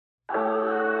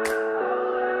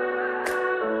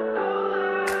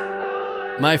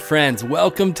My friends,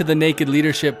 welcome to the Naked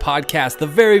Leadership Podcast, the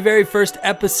very, very first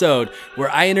episode where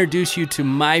I introduce you to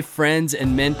my friends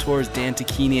and mentors, Dan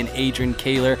Tacchini and Adrian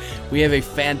Kaler. We have a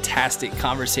fantastic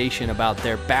conversation about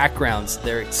their backgrounds,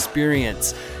 their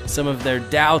experience, some of their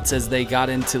doubts as they got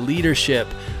into leadership,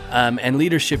 and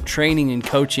leadership training and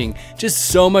coaching.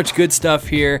 Just so much good stuff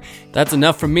here. That's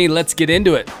enough from me. Let's get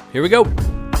into it. Here we go.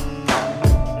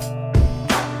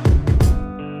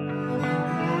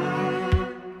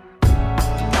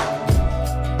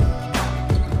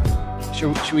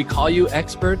 Should we call you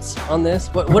experts on this?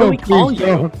 What do we call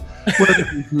you?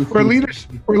 We're leaders.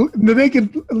 We're the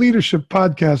Naked Leadership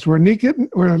Podcast.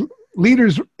 Where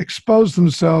leaders expose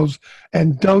themselves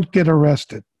and don't get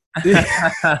arrested. And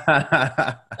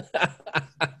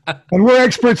we're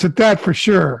experts at that for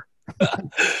sure.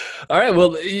 All right.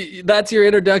 Well, that's your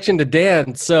introduction to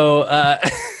Dan. So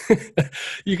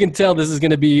you can tell this is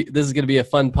going to be a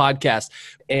fun podcast.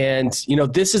 And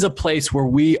this is a place where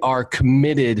we are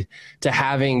committed to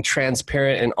having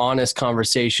transparent and honest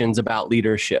conversations about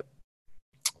leadership.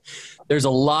 There's a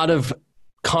lot of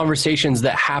conversations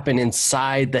that happen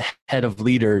inside the head of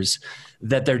leaders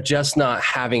that they're just not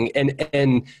having,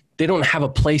 and they don't have a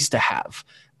place to have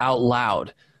out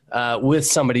loud. With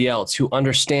somebody else who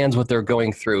understands what they're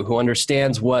going through, who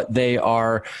understands what they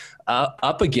are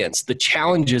up against, the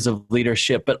challenges of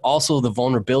leadership, but also the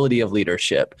vulnerability of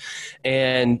leadership.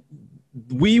 And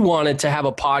we wanted to have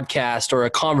a podcast or a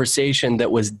conversation that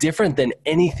was different than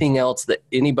anything else that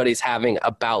anybody's having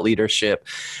about leadership.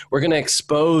 We're going to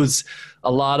expose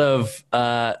a lot of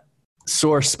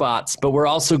sore spots, but we're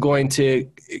also going to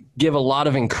give a lot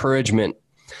of encouragement.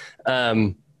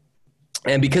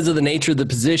 And because of the nature of the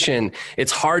position,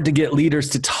 it's hard to get leaders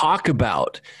to talk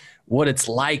about what it's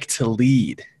like to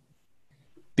lead.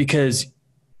 Because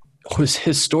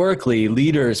historically,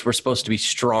 leaders were supposed to be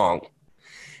strong.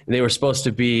 They were supposed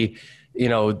to be,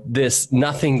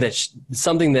 something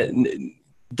that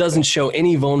doesn't show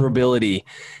any vulnerability,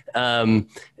 and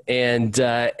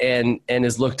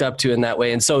is looked up to in that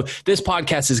way. And so this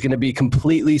podcast is going to be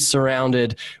completely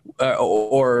surrounded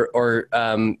or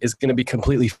is going to be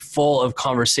completely full of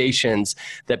conversations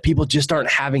that people just aren't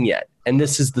having yet. And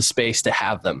this is the space to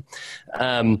have them.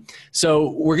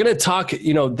 So we're going to talk,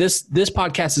 this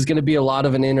podcast is going to be a lot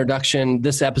of an introduction.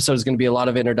 This episode is going to be a lot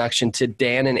of introduction to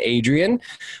Dan and Adrian.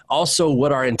 Also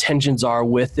what our intentions are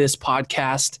with this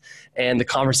podcast and the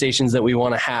conversations that we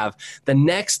want to have. The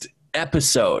next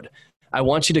episode I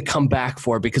want you to come back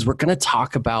for, because we're going to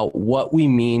talk about what we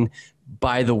mean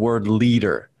by the word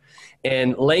leader.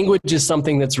 And language is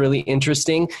something that's really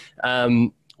interesting.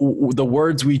 The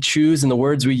words we choose and the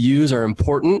words we use are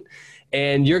important.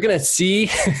 And you're going to see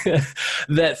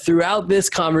that throughout this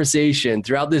conversation,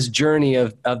 throughout this journey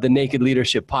of the Naked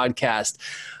Leadership Podcast,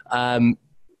 I'm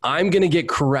going to get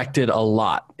corrected a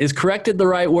lot. Is corrected the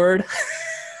right word?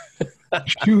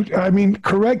 Shoot,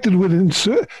 corrected would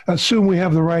assume we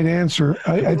have the right answer.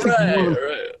 I think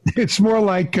it's more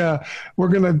like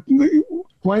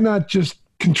why not just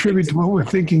contribute to what we're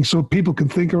thinking so people can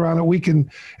think around it, we can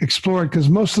explore it, because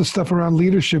most of the stuff around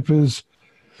leadership it's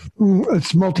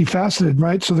multifaceted,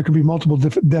 right? So there can be multiple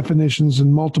definitions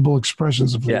and multiple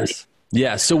expressions of leadership. Yes.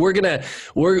 Yeah. So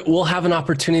we'll have an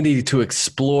opportunity to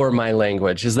explore my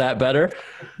language. Is that better?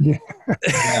 Yeah.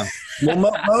 Well,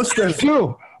 most of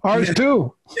ours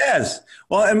too. Yes.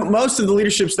 Well, and most of the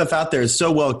leadership stuff out there is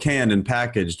so well canned and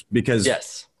packaged because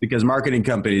marketing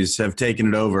companies have taken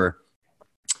it over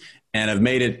and have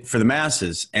made it for the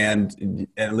masses, and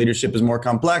leadership is more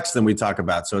complex than we talk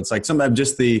about. So it's like sometimes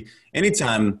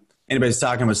anytime anybody's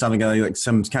talking about something like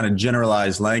some kind of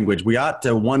generalized language, we ought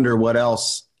to wonder what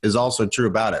else is also true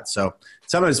about it. So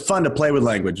sometimes it's fun to play with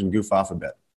language and goof off a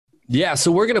bit. Yeah,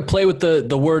 so we're going to play with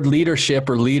the word leadership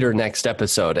or leader next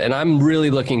episode. And I'm really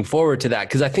looking forward to that,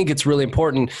 because I think it's really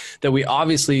important that we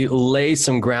obviously lay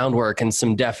some groundwork and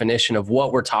some definition of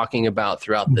what we're talking about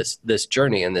throughout this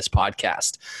journey in this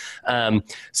podcast.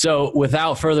 So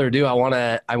without further ado, I want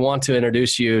to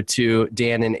introduce you to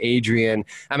Dan and Adrian.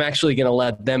 I'm actually going to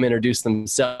let them introduce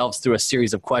themselves through a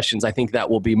series of questions. I think that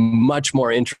will be much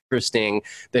more interesting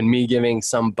than me giving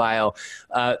some bio.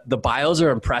 The bios are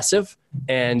impressive.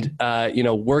 And,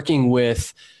 working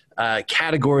with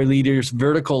category leaders,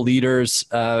 vertical leaders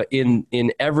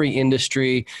in every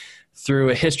industry through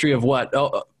a history of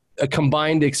a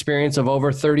combined experience of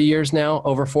over 30 years now,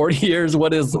 over 40 years.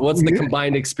 What's the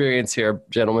combined experience here,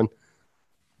 gentlemen?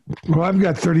 Well, I've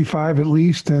got 35 at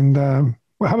least. And how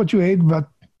about you, Aid? About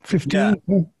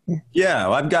 15? Yeah.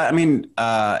 Well, I've got,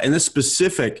 in this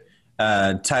specific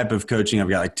type of coaching, I've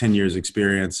got like 10 years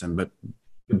experience, but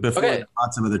before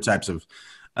lots of other types of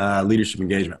leadership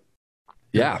engagement.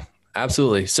 Yeah,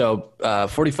 absolutely. So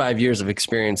 45 years of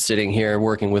experience sitting here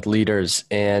working with leaders,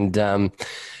 and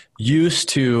used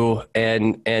to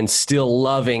and still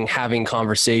loving having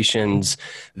conversations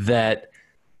that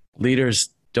leaders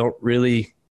don't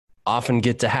really often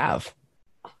get to have.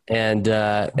 And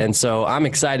so I'm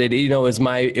excited. You know,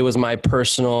 it was my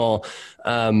personal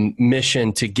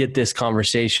mission to get this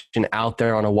conversation out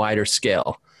there on a wider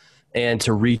scale and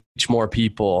to reach more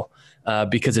people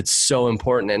because it's so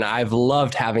important. And I've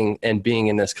loved having and being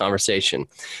in this conversation.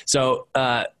 So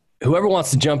whoever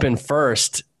wants to jump in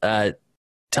first,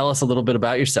 tell us a little bit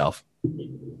about yourself.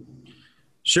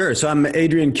 Sure. So I'm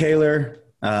Adrian Kaler.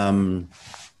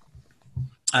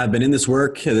 I've been in this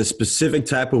specific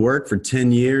type of work for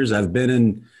 10 years. I've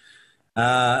been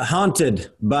haunted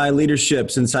by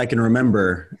leadership since I can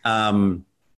remember,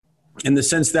 in the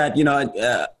sense that, you know,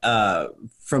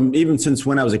 from even since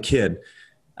when I was a kid,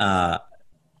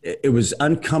 it was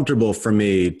uncomfortable for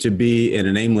me to be in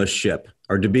an aimless ship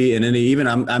or to be in even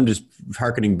I'm just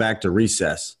hearkening back to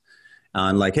recess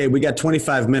on like, hey, we got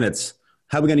 25 minutes.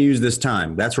 How are we going to use this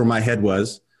time? That's where my head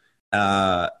was.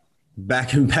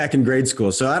 Back in grade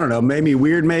school. So I don't know, maybe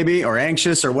weird, maybe, or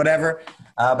anxious or whatever.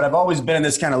 But I've always been in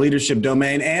this kind of leadership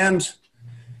domain, and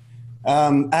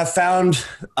I've found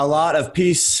a lot of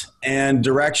peace and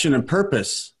direction and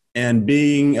purpose in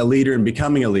being a leader and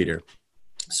becoming a leader.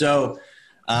 So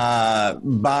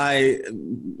by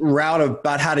route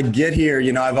about how to get here,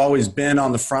 you know, I've always been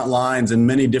on the front lines in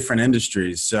many different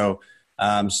industries. So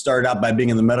started out by being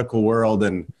in the medical world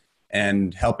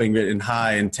and helping in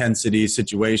high intensity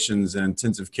situations and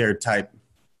intensive care type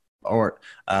or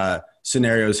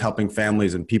scenarios, helping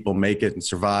families and people make it and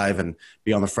survive and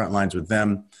be on the front lines with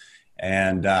them,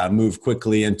 and move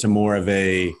quickly into more of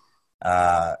a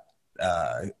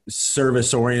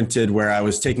service oriented, where I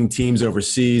was taking teams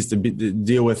overseas to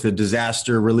deal with the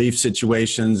disaster relief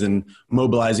situations and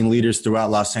mobilizing leaders throughout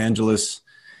Los Angeles.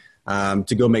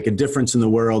 To go make a difference in the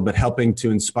world, but helping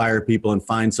to inspire people and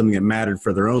find something that mattered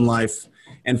for their own life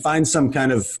and find some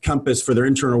kind of compass for their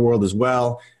internal world as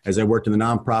well. As I worked in the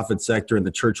nonprofit sector and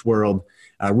the church world,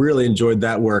 I really enjoyed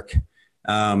that work.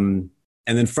 And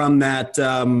then from that,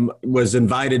 was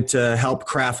invited to help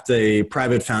craft a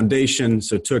private foundation.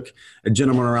 So took a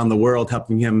gentleman around the world,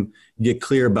 helping him get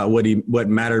clear about what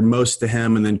mattered most to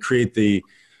him, and then create the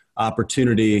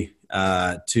opportunity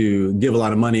to give a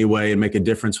lot of money away and make a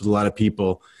difference with a lot of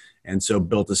people. And so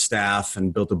built a staff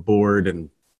and built a board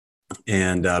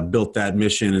and built that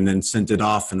mission, and then sent it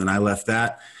off. And then I left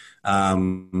that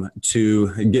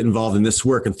to get involved in this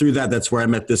work. And through that, that's where I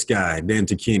met this guy, Dan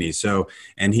Tacchini. So,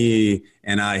 and he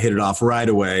and I hit it off right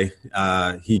away.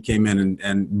 He came in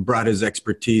and brought his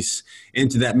expertise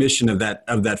into that mission of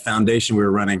that foundation we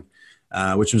were running,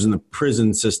 which was in the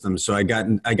prison system. So I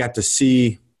got to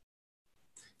see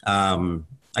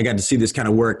this kind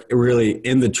of work really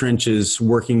in the trenches,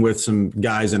 working with some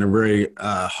guys in a very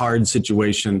hard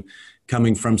situation,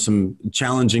 coming from some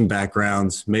challenging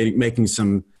backgrounds, making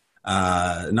some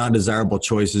not desirable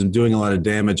choices, doing a lot of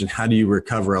damage, and how do you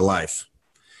recover a life?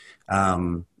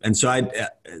 And so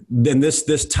then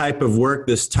this type of work,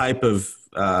 this type of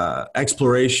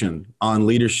exploration on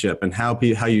leadership and how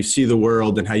you see the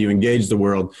world and how you engage the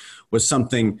world was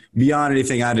something beyond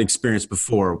anything I'd experienced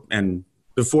before. And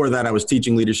before that, I was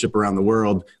teaching leadership around the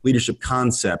world, leadership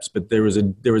concepts, but there was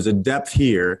a depth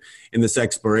here in this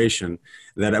exploration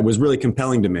that was really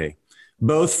compelling to me,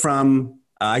 both from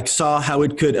I saw how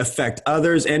it could affect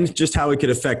others and just how it could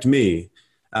affect me.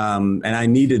 And I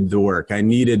needed the work. I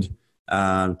needed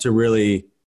to really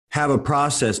have a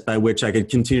process by which I could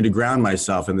continue to ground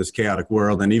myself in this chaotic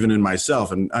world, and even in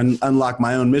myself, and unlock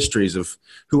my own mysteries of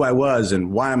who I was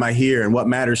and why am I here and what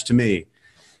matters to me.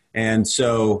 And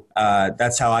so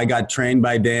that's how I got trained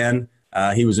by Dan.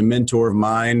 He was a mentor of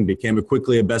mine, became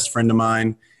quickly a best friend of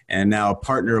mine, and now a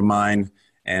partner of mine.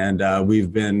 And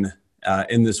we've been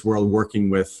in this world working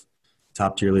with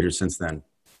top tier leaders since then.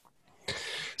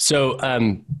 So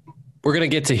we're going to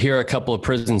get to hear a couple of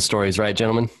prison stories, right,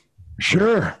 gentlemen?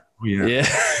 Sure. Yeah.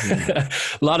 A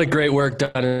lot of great work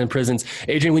done in prisons.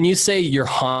 Adrian, when you say you're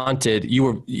haunted, you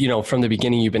were, from the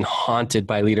beginning, you've been haunted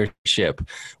by leadership.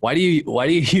 Why do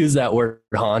you use that word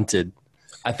haunted?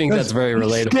 I think that's very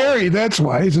relatable. Scary. That's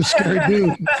why he's a scary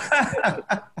dude.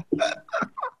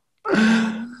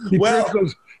 He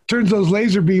turns those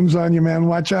laser beams on you, man.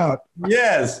 Watch out.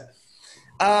 Yes.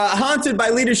 Haunted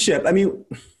by leadership. I mean,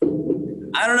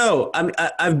 I don't know.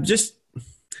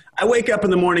 I wake up in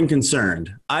the morning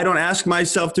concerned. I don't ask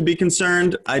myself to be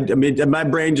concerned. I mean, my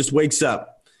brain just wakes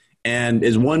up and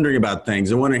is wondering about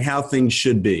things and wondering how things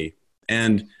should be.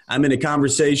 and I'm in a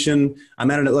conversation.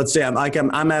 Let's say I'm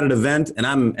at an event and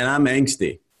I'm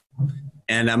angsty,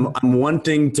 and I'm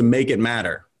wanting to make it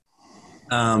matter.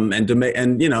 I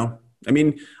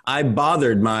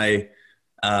bothered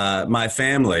my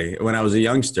family when I was a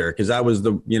youngster because I was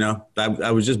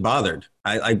I was just bothered.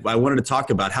 I wanted to talk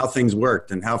about how things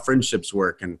worked and how friendships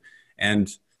work, and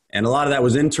a lot of that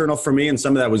was internal for me, and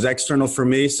some of that was external for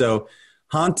me. So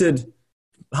haunted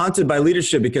by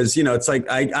leadership, because it's like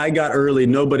I got early.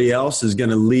 Nobody else is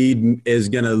going to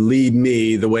lead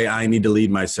me the way I need to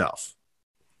lead myself.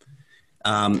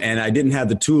 And I didn't have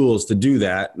the tools to do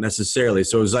that necessarily.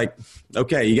 So it was like,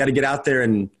 okay, you got to get out there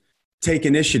and take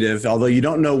initiative, although you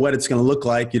don't know what it's going to look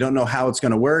like. You don't know how it's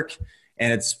going to work.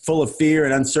 And it's full of fear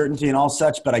and uncertainty and all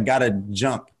such, but I got to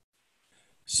jump.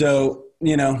 So,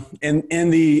 in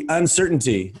the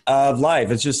uncertainty of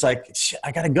life, it's just like,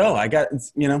 I got to go. I got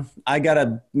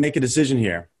to make a decision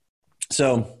here.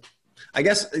 So I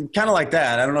guess kind of like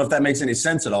that. I don't know if that makes any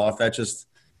sense at all. If that just,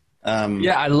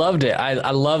 yeah, I loved it. I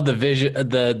love the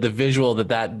visual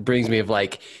that brings me of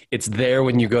like, it's there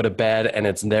when you go to bed and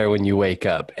it's there when you wake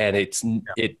up, and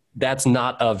that's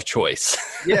not of choice.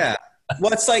 Yeah.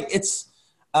 Well,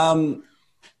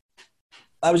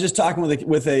 I was just talking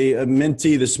with a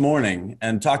mentee this morning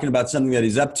and talking about something that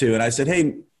he's up to. And I said,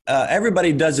 hey,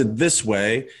 everybody does it this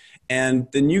way. And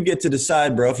then you get to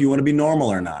decide, bro, if you want to be normal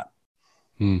or not.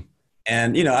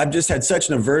 And, I've just had such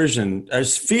an aversion, or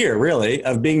fear really,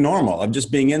 of being normal, of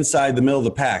just being inside the middle of the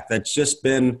pack. That's just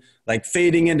been like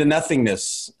fading into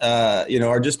nothingness,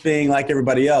 or just being like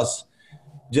everybody else.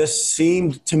 Just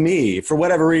seemed to me, for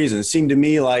whatever reason,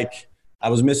 like I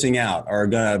was missing out or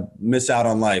going to miss out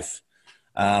on life,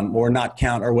 or not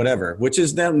count or whatever, which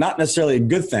is not necessarily a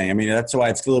good thing. I mean, that's why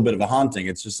it's a little bit of a haunting.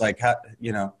 It's just like,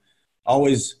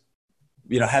 always,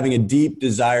 having a deep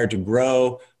desire to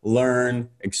grow, learn,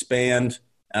 expand,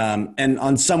 and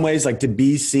on some ways, like to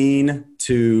be seen,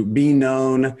 to be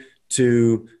known,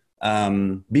 to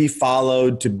be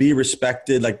followed, to be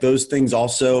respected. Like those things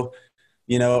also,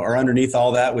 are underneath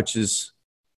all that, which is,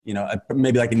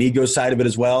 maybe like an ego side of it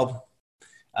as well.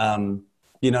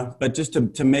 But just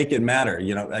to make it matter,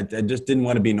 I just didn't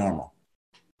want to be normal.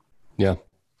 Yeah.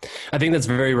 I think that's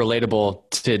very relatable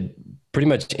to pretty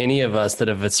much any of us that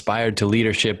have aspired to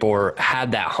leadership or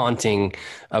had that haunting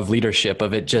of leadership,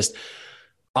 of it just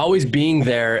always being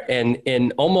there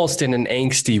and almost in an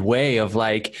angsty way of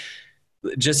like,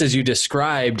 just as you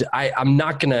described, I'm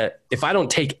not going to, if I don't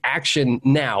take action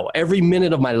now, every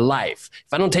minute of my life,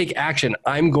 if I don't take action,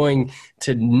 I'm going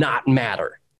to not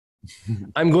matter.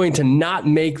 I'm going to not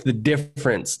make the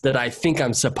difference that I think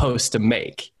I'm supposed to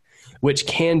make, which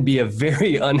can be a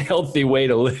very unhealthy way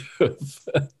to live.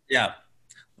 Yeah.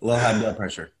 Low high blood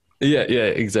pressure. Yeah,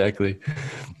 exactly.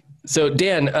 So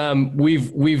Dan,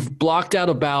 we've blocked out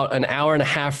about an hour and a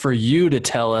half for you to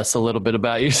tell us a little bit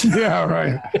about yourself. Yeah,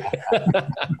 right.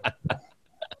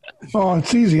 Oh,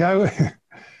 it's easy. I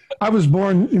was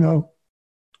born,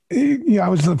 I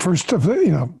was the first of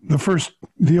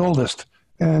the oldest.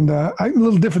 And I'm a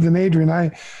little different than Adrian.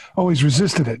 I always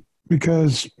resisted it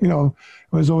because, I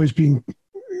was always being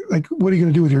like, what are you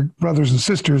going to do with your brothers and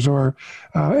sisters?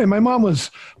 And my mom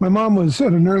was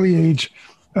at an early age,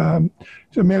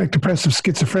 manic depressive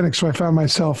schizophrenic. So I found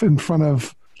myself in front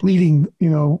of leading,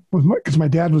 because my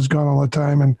dad was gone all the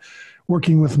time and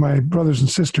working with my brothers and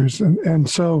sisters. And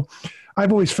so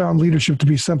I've always found leadership to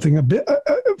be something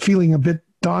feeling a bit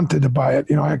daunted by it,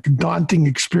 a daunting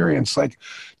experience. Like,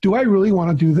 do I really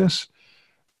want to do this?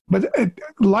 But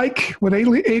like what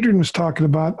Adrian was talking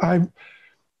about, I've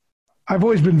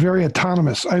always been very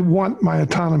autonomous. I want my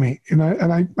autonomy, and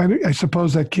I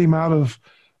suppose that came out of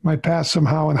my past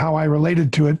somehow and how I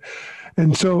related to it.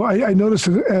 And so I noticed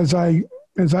as I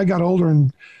got older,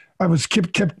 and I was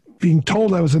kept being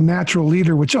told I was a natural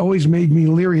leader, which always made me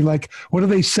leery. Like, what are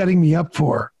they setting me up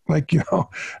for? Like,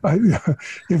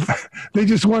 if they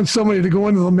just want somebody to go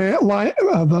into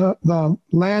the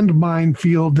landmine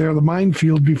field there, the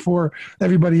minefield before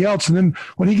everybody else. And then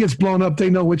when he gets blown up, they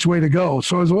know which way to go.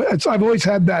 So I've always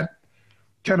had that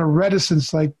kind of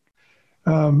reticence, like,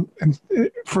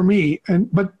 for me,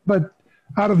 but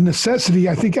out of necessity,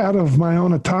 I think out of my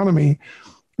own autonomy,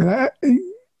 and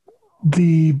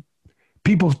the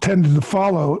people tended to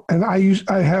follow. And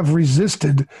I have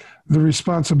resisted the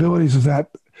responsibilities of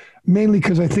that, mainly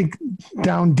because I think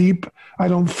down deep, I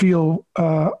don't feel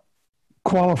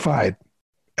qualified,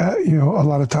 a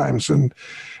lot of times. And,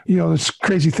 this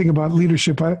crazy thing about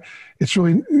leadership, it's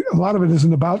really, a lot of it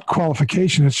isn't about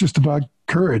qualification. It's just about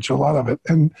courage, a lot of it.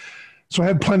 And so I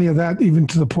had plenty of that, even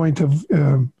to the point of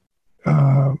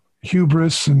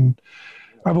hubris. And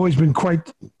I've always been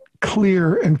quite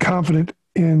clear and confident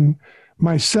in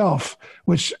myself,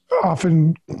 which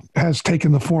often has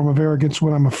taken the form of arrogance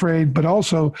when I'm afraid, but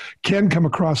also can come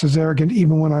across as arrogant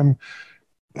even when I'm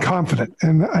confident.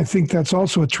 And I think that's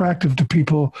also attractive to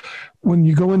people when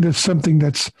you go into something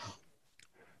that's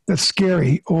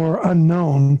scary or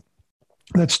unknown,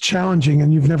 that's challenging,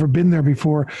 and you've never been there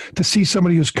before. To see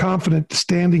somebody who's confident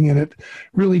standing in it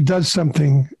really does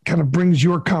something, kind of brings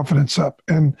your confidence up.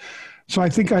 And so I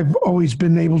think I've always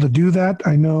been able to do that.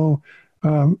 I know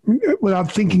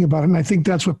without thinking about it. And I think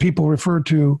that's what people refer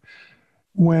to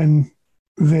when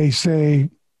they say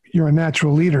you're a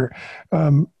natural leader.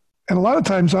 And a lot of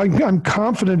times I'm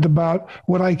confident about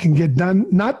what I can get done,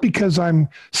 not because I'm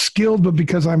skilled, but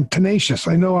because I'm tenacious.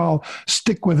 I know I'll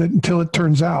stick with it until it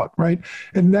turns out, right?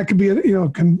 And that could be,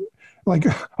 like,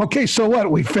 okay, so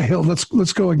what? We failed.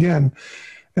 Let's go again.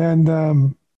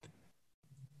 And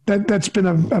that's been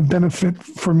a benefit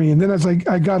for me. And then as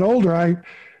I got older,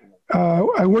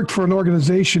 I worked for an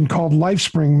organization called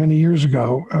LifeSpring many years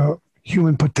ago,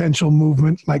 human potential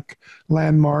movement, like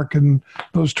Landmark and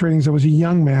those trainings. I was a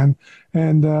young man.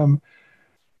 And,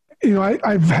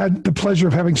 I've had the pleasure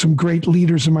of having some great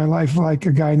leaders in my life, like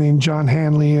a guy named John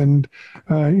Hanley. And,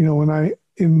 when I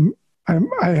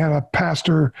had a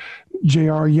pastor,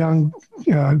 J.R. Young,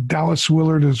 Dallas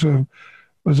Willard was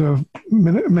a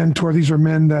mentor. These are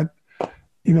men that,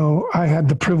 I had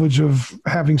the privilege of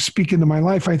having speak into my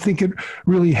life. I think it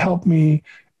really helped me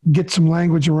get some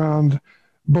language around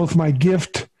both my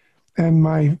gift and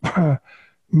my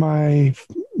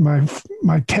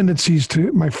tendencies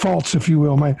to my faults, if you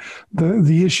will,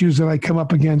 the issues that I come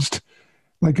up against,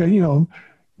 like,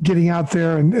 getting out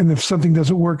there. And if something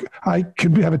doesn't work, I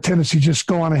could have a tendency to just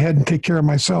go on ahead and take care of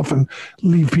myself and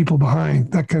leave people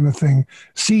behind, that kind of thing.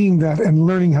 Seeing that and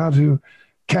learning how to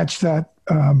catch that,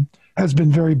 has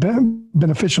been very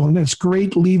beneficial. And it's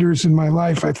great leaders in my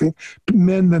life, I think,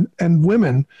 men and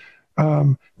women.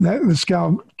 This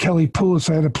gal, Kelly Poulos,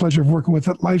 I had the pleasure of working with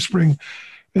at LifeSpring,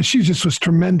 and she just was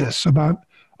tremendous about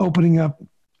opening up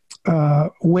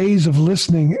ways of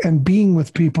listening and being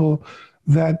with people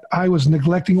that I was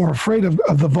neglecting or afraid of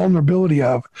the vulnerability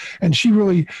of. And she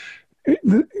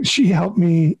helped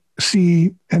me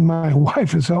see, and my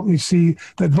wife has helped me see,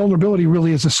 that vulnerability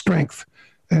really is a strength,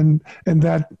 and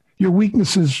that your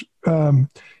weaknesses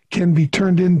can be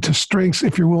turned into strengths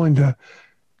if you're willing to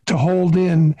hold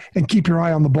in and keep your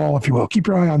eye on the ball, if you will. Keep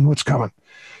your eye on what's coming.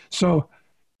 So,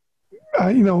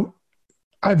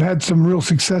 I've had some real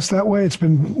success that way. It's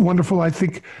been wonderful. I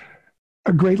think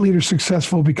a great leader is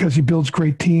successful because he builds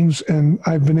great teams, and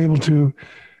I've been able to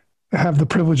have the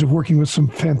privilege of working with some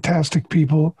fantastic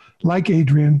people like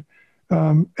Adrian.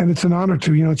 And it's an honor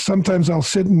to, sometimes I'll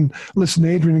sit and listen to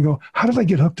Adrian and go, how did I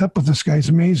get hooked up with this guy? He's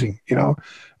amazing.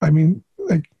 I mean,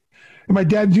 like, my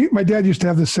dad used to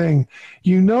have this saying,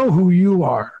 you know who you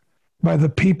are by the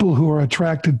people who are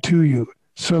attracted to you.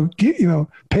 So,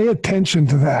 pay attention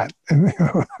to that. And,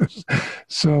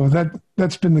 so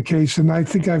that's been the case. And I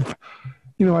think I've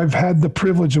had the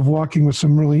privilege of walking with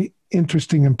some really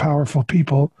interesting and powerful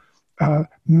people,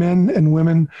 men and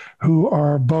women who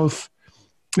are both,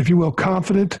 if you will,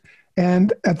 confident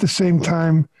and at the same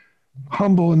time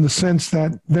humble, in the sense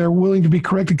that they're willing to be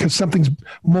corrected because something's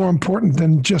more important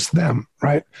than just them,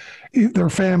 right? Their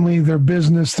family, their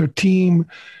business, their team,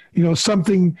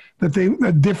 something that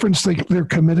a difference they're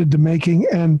committed to making.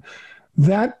 And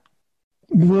that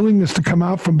willingness to come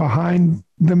out from behind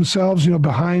themselves,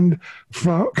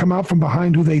 come out from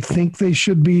behind who they think they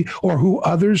should be or who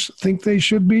others think they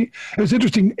should be. It was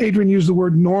interesting. Adrian used the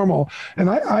word normal. And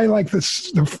I like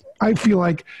this. I feel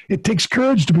like it takes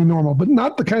courage to be normal, but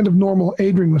not the kind of normal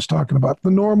Adrian was talking about. The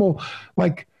normal,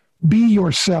 like, be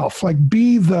yourself, like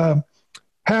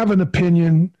have an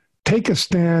opinion, take a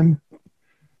stand,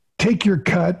 take your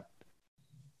cut,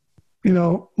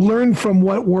 learn from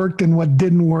what worked and what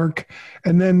didn't work.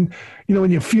 And then, when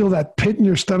you feel that pit in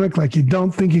your stomach, like you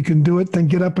don't think you can do it, then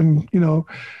get up and,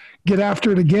 get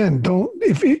after it again.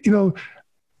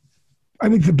 I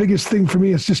think the biggest thing for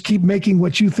me is just keep making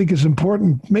what you think is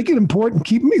important. Make it important,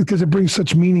 because it brings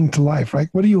such meaning to life, right?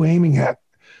 What are you aiming at?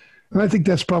 And I think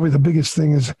that's probably the biggest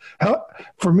thing is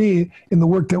for me, in the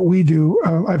work that we do.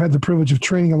 I've had the privilege of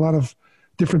training a lot of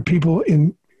different people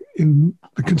in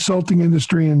the consulting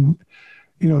industry and,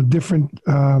 different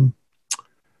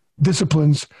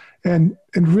disciplines, and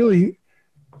really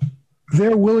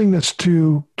their willingness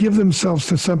to give themselves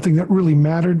to something that really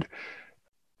mattered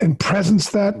and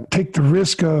presence that, take the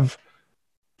risk of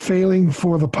failing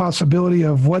for the possibility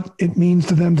of what it means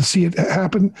to them to see it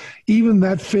happen. Even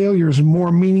that failure is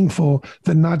more meaningful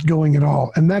than not going at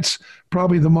all. And that's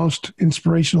probably the most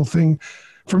inspirational thing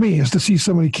for me, is to see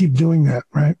somebody keep doing that,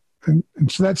 right? And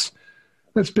so that's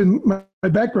been my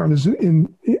background is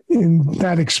in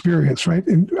that experience, right?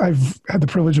 And I've had the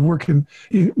privilege of working,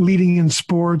 leading in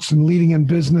sports and leading in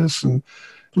business and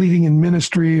leading in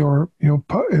ministry, or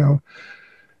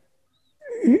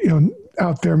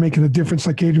out there making a difference,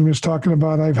 like Adrian was talking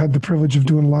about. I've had the privilege of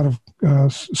doing a lot of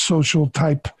social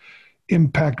type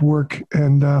impact work,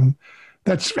 and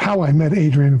that's how I met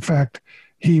Adrian. In fact,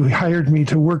 he hired me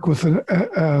to work with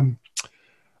a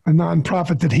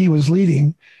nonprofit that he was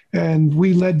leading, and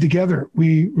we led together.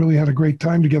 We really had a great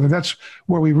time together. That's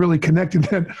where we really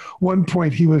connected. At one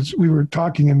point, we were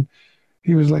talking, and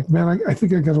he was like, "Man, I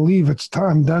think I got to leave. It's time.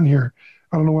 I'm done here.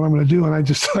 I don't know what I'm going to do." And I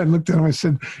looked at him. I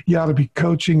said, "You ought to be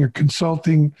coaching or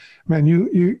consulting. Man,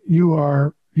 you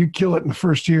kill it in the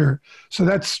first year." So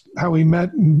that's how we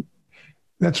met, and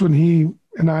that's when he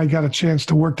and I got a chance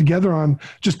to work together on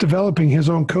just developing his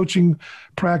own coaching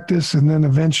practice, and then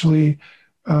eventually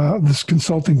this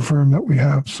consulting firm that we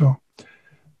have. So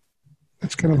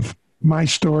that's kind of my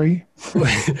story.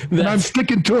 And I'm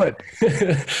sticking to it.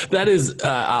 That is,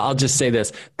 I'll just say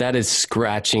this, that is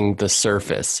scratching the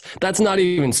surface. That's not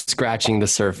even scratching the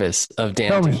surface of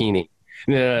Dan Tahini.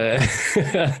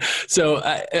 So,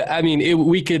 I mean,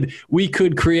 we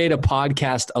could create a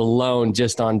podcast alone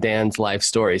just on Dan's life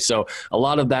story. So a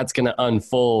lot of that's going to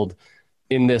unfold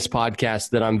in this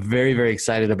podcast that I'm very, very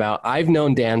excited about. I've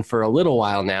known Dan for a little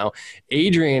while now.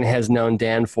 Adrian has known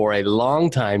Dan for a long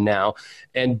time now.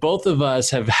 And both of us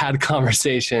have had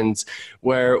conversations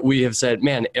where we have said,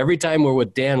 man, every time we're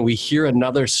with Dan, we hear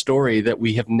another story that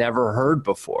we have never heard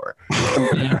before.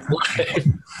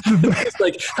 It's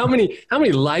like, how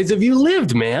many lives have you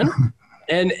lived, man?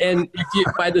 And if you,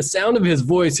 by the sound of his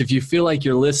voice, if you feel like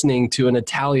you're listening to an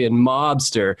Italian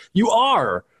mobster, you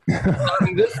are.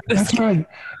 That's right.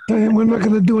 We're not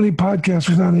going to do any podcasts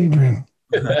without Adrian.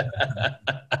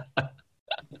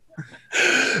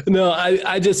 No,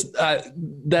 I just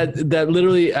that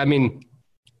literally, I mean,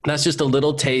 that's just a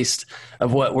little taste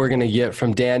of what we're going to get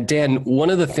from Dan. Dan, one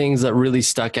of the things that really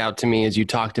stuck out to me as you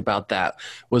talked about that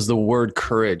was the word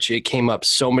courage. It came up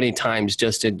so many times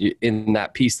just in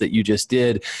that piece that you just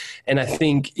did. And I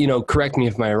think, correct me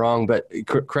if I'm wrong, but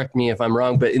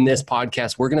in this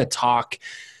podcast, we're going to talk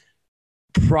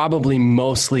probably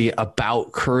mostly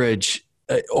about courage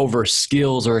over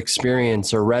skills or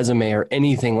experience or resume or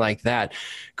anything like that.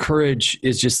 Courage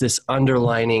is just this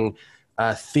underlining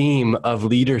theme of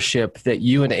leadership that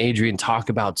you and Adrian talk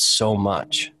about so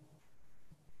much.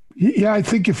 Yeah, I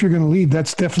think if you're going to lead,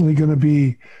 that's definitely going to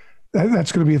be at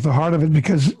the heart of it,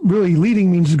 because really leading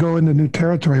means to go into new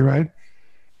territory, right?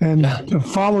 And to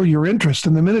follow your interest.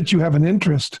 And the minute you have an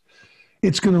interest,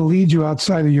 it's going to lead you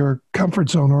outside of your comfort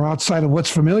zone or outside of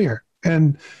what's familiar.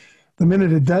 And the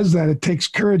minute it does that, it takes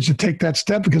courage to take that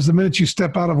step, because the minute you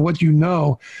step out of what you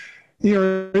know,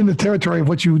 you're in the territory of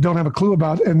what you don't have a clue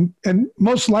about. And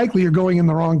most likely you're going in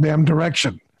the wrong damn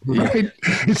direction, right? Yeah.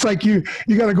 It's like you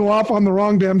got to go off on the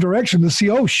wrong damn direction to see,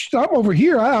 I'm over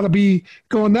here. I ought to be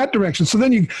going that direction. So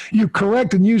then you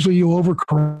correct, and usually you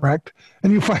overcorrect,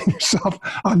 and you find yourself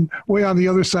way on the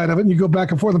other side of it, and you go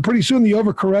back and forth. And pretty soon the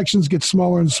overcorrections get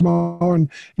smaller and smaller, and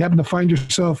you happen to find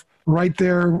yourself right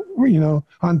there,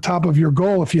 on top of your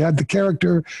goal, if you had the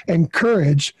character and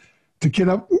courage to get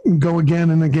up and go again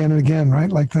and again and again,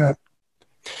 right? Like that.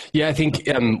 Yeah, I think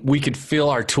we could fill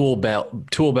our tool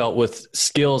belt with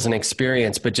skills and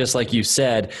experience, but just like you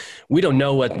said, we don't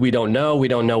know what we don't know. We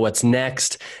don't know what's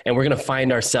next, and we're going to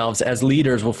find ourselves as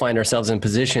leaders. We'll find ourselves in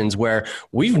positions where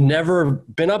we've never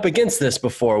been up against this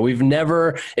before. We've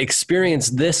never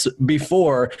experienced this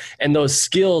before, and those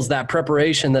skills, that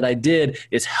preparation that I did,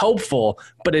 is helpful,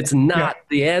 but it's not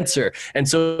the answer. And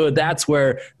so that's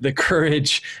where the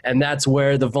courage and that's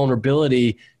where the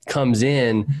vulnerability comes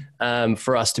in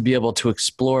for us to be able to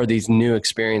explore these new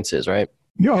experiences, right?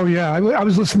 Oh, yeah. I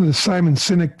was listening to Simon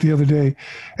Sinek the other day,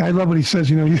 and I love what he says.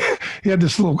 He had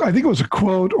this little, I think it was a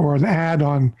quote or an ad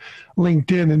on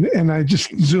LinkedIn, and I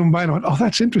just zoomed by and went, oh,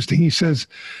 that's interesting. He says,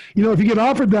 if you get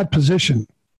offered that position,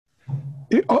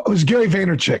 it was Gary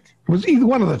Vaynerchuk. It was either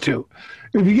one of the two.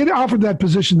 If you get offered that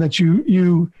position that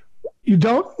you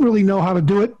don't really know how to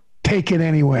do it, take it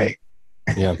anyway.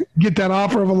 Yeah. Get that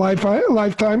offer of a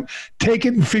lifetime, take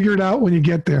it and figure it out when you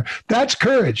get there. That's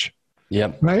courage.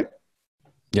 Yep. Right?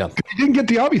 Yeah. You didn't get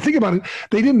the offer. You think about it.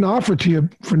 They didn't offer to you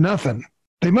for nothing.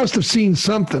 They must have seen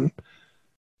something,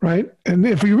 right? And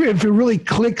if it really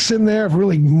clicks in there, if it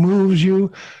really moves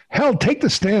you, hell, take the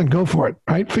stand, go for it,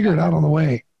 right? Figure it out on the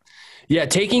way. Yeah,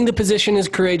 taking the position is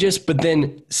courageous, but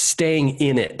then staying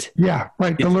in it. Yeah,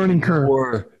 right. The learning curve.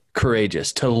 More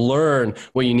courageous, to learn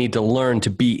what you need to learn to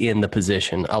be in the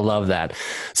position. I love that.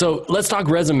 So let's talk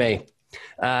resume.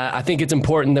 I think it's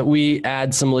important that we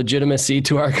add some legitimacy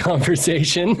to our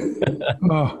conversation.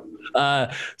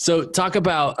 So talk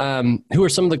about who are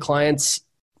some of the clients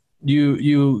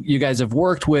you guys have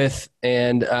worked with,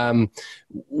 and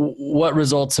what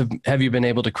results have you been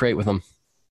able to create with them?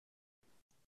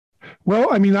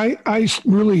 Well, I mean, I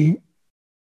really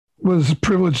was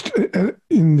privileged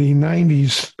in the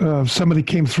 90s. Somebody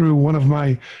came through one of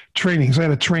my trainings. I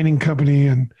had a training company,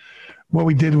 and what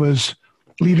we did was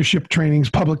leadership trainings,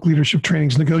 public leadership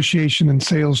trainings, negotiation and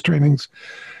sales trainings.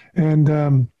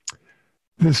 And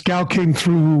this gal came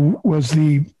through who was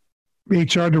the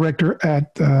HR director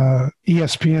at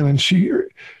ESPN, and she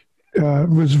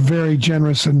was very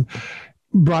generous and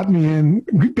brought me in,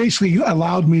 basically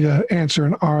allowed me to answer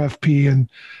an RFP and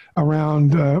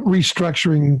around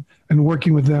restructuring and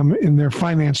working with them in their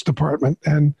finance department.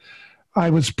 And I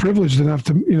was privileged enough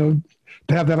to,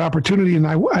 to have that opportunity, and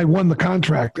I won the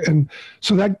contract. And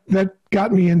so that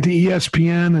got me into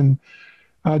ESPN,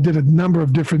 and did a number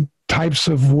of different types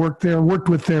of work there, worked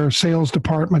with their sales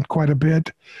department quite a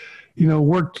bit,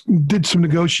 did some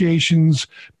negotiations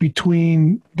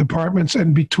between departments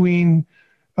and between,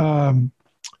 I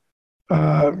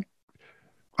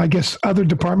guess, other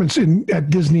departments at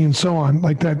Disney and so on,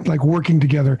 like that, like working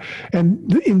together.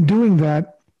 And in doing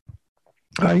that,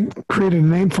 I created a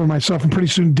name for myself, and pretty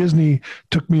soon Disney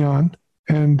took me on,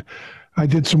 and I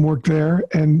did some work there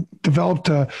and developed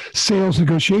a sales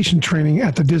negotiation training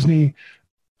at the Disney.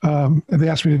 They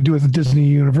asked me to do it at the Disney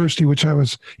University, which I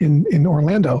was in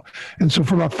Orlando. And so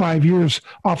for about 5 years,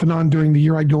 off and on during the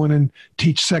year, I'd go in and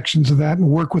teach sections of that and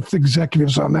work with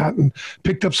executives on that, and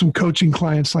picked up some coaching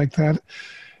clients like that.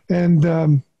 And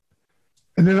then,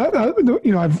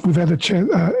 we've had a chance.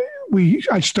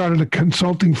 I started a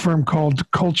consulting firm called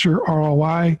Culture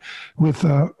ROI with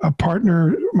a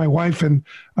partner, my wife, and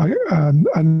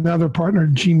another partner,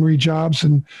 Jean Marie Jobs,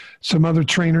 and some other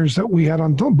trainers that we had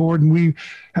on board. And we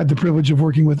had the privilege of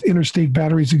working with Interstate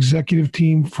Batteries executive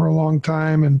team for a long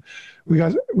time. And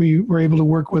we were able to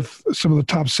work with some of the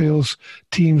top sales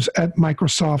teams at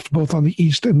Microsoft, both on the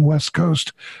East and West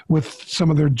Coast, with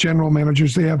some of their general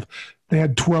managers. They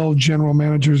had 12 general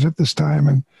managers at this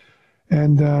time,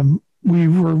 and we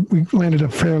landed a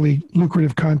fairly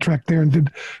lucrative contract there and did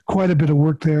quite a bit of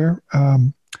work there.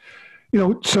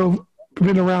 So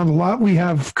been around a lot.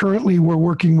 We're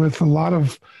working with a lot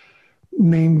of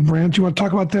name brands. You want to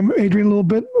talk about them, Adrian, a little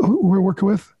bit? Who we're working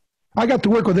with? I got to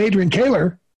work with Adrian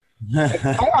Kaler.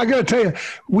 I got to tell you,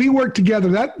 we worked together.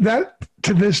 That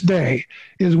to this day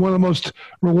is one of the most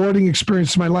rewarding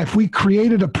experiences of my life. We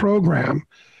created a program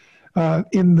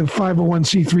in the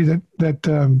 501c3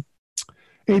 that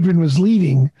Adrian was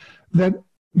leading that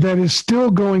is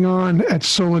still going on at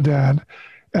Soledad.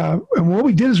 And what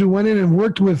we did is we went in and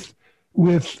worked with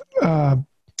the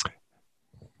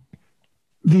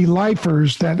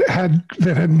lifers that had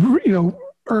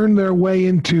earned their way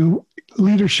into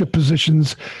leadership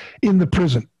positions in the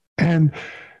prison. And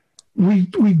we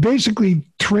basically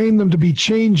train them to be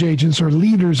change agents or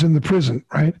leaders in the prison,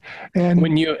 right?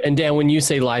 And Dan, when you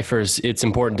say lifers, it's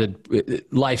important to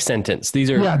life sentence.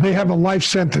 These are they have a life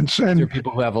sentence, and these are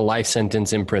people who have a life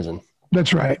sentence in prison.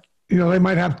 That's right. They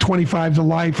might have 25 to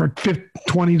life or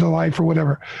 20 to life or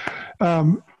whatever.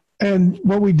 And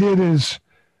what we did is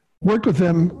worked with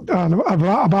them on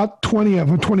about 20 of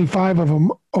them, 25 of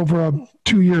them over a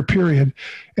 2-year period,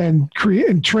 and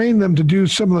train them to do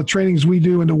some of the trainings we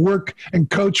do and to work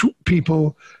and coach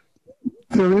people,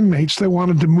 their inmates that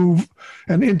wanted to move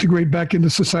and integrate back into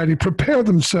society, prepare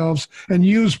themselves and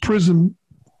use prison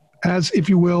as, if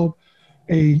you will,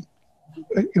 a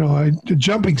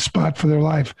jumping spot for their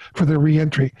life, for their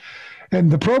reentry. And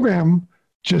the program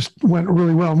just went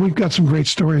really well. And we've got some great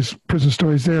stories, prison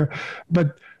stories there,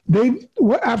 but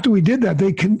after we did that,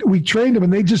 we trained them,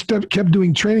 and they just kept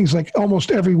doing trainings like almost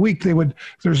every week.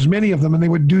 There's many of them, and they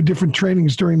would do different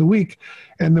trainings during the week.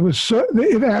 And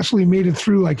it actually made it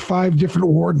through like 5 different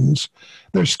wardens.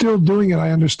 They're still doing it,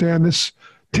 I understand, this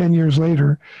 10 years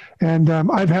later. And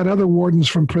I've had other wardens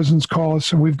from prisons call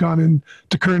us, and we've gone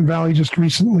into Kern Valley just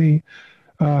recently,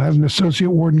 had an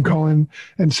associate warden call in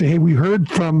and say, hey, we heard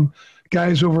from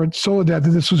guys over at Soledad that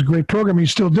this was a great program. Are you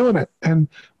still doing it? And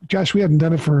gosh, we hadn't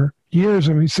done it for years.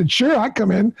 And he said, sure, I'll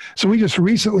come in. So we just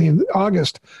recently in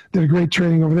August did a great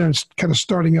training over there. It's kind of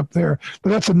starting up there. But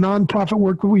that's a nonprofit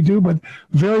work that we do, but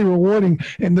very rewarding.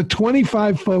 And the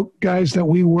 25 guys that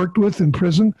we worked with in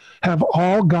prison have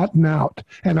all gotten out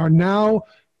and are now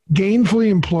gainfully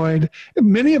employed.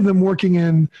 Many of them working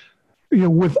in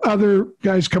with other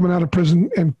guys coming out of prison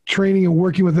and training and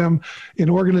working with them in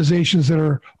organizations that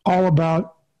are all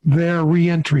about their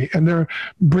reentry, and they're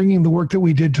bringing the work that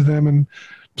we did to them. And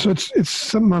so it's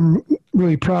something I'm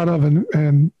really proud of,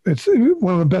 and it's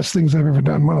one of the best things I've ever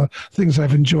done. One of the things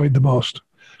I've enjoyed the most.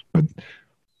 But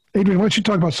Adrian, why don't you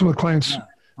talk about some of the clients?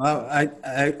 Well,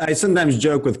 I sometimes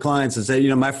joke with clients and say,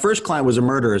 my first client was a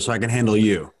murderer, so I can handle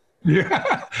you.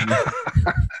 Yeah.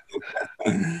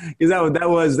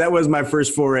 Because that was my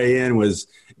first foray in, was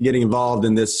getting involved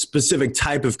in this specific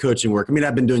type of coaching work. I mean,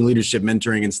 I've been doing leadership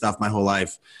mentoring and stuff my whole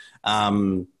life,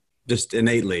 just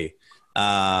innately.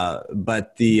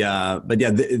 But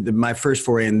my first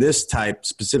foray in this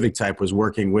specific type was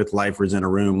working with lifers in a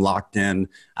room, locked in.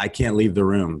 I can't leave the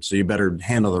room, so you better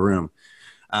handle the room.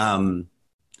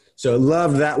 So I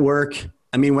loved that work.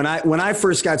 I mean, when I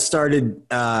first got started,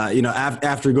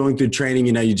 after going through training,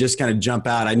 you just kind of jump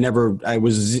out. I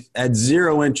had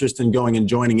zero interest in going and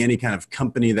joining any kind of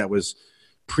company that was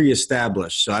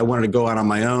pre-established. So I wanted to go out on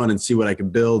my own and see what I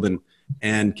could build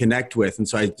and connect with. And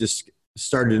so I just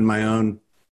started in my own.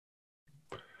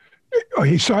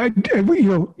 Okay, so and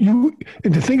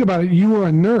to think about it, you were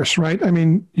a nurse, right? I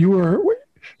mean,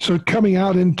 so coming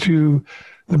out into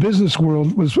the business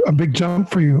world was a big jump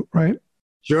for you, right?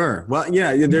 Sure. Well,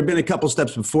 yeah, there've been a couple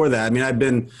steps before that. I mean, I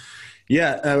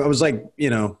was like,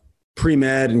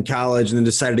 pre-med in college, and then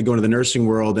decided to go into the nursing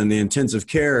world and the intensive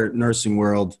care nursing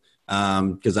world,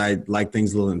 because I like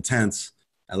things a little intense.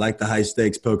 I like the high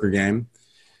stakes poker game.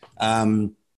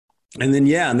 And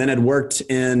then I'd worked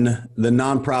in the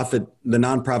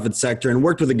nonprofit sector, and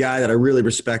worked with a guy that I really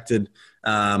respected,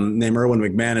 named Erwin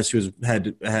McManus, who's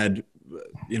had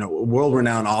a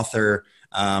world-renowned author,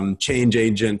 change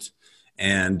agent,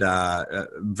 and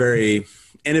very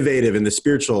innovative in the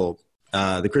spiritual,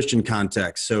 the Christian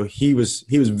context. So he was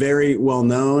very well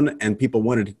known, and people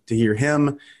wanted to hear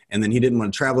him. And then he didn't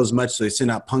want to travel as much, so they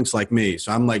sent out punks like me.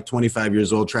 So I'm like 25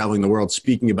 years old, traveling the world,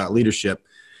 speaking about leadership.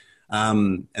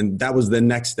 And that was the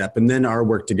next step. And then our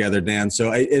work together, Dan.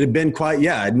 So it had been quite,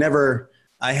 kind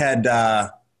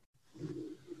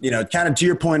of to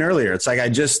your point earlier, it's like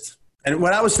and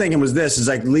what I was thinking was this, is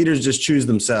like leaders just choose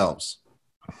themselves.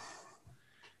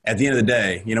 At the end of the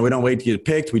day, we don't wait to get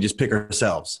picked. We just pick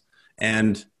ourselves.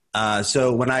 And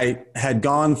so when I had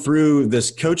gone through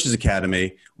this coaches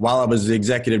academy while I was the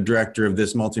executive director of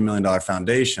this multi-million-dollar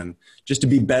foundation, just to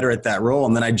be better at that role.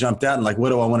 And then I jumped out and like, what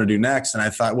do I want to do next? And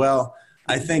I thought, well,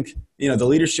 I think, the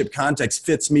leadership context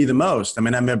fits me the most. I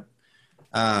mean,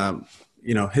 I'm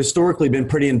historically been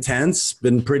pretty intense,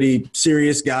 been pretty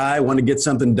serious guy, want to get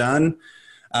something done.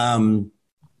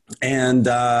 And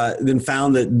then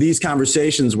found that these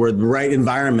conversations were the right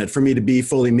environment for me to be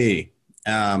fully me.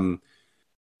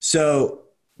 So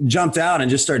jumped out and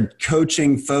just started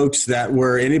coaching folks that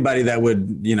were anybody that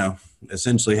would,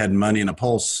 essentially had money and a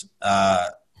pulse.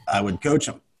 I would coach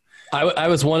them. I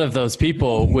was one of those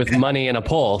people with money and a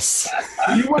pulse.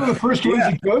 Were you one of the first ones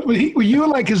he coached? Were you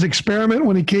like his experiment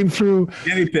when he came through?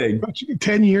 Guinea pig.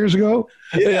 10 years ago?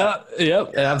 Yeah.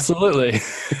 Yep. Absolutely.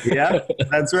 Yeah,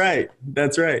 that's right.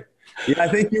 That's right. Yeah. I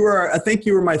think you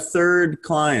were my third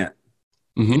client,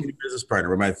 business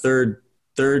partner, or my third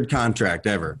contract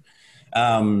ever.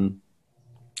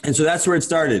 And so that's where it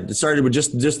started. It started with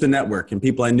just the network and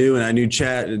people I knew, and I knew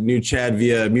Chad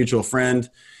via a mutual friend,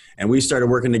 and we started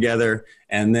working together.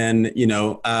 And then,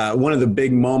 one of the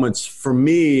big moments for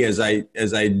me as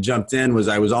I jumped in was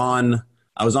I was on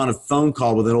a phone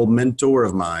call with an old mentor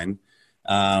of mine,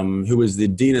 who was the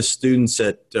dean of students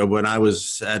when I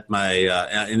was at my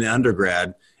in the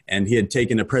undergrad, and he had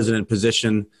taken a president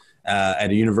position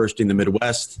at a university in the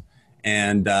Midwest,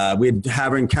 and we had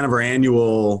having kind of our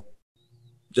annual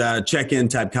check-in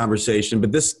type conversation,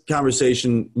 but this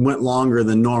conversation went longer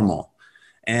than normal.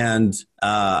 And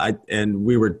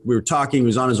we were talking. He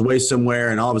was on his way somewhere,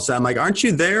 and all of a sudden I'm like, "Aren't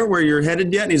you there where you're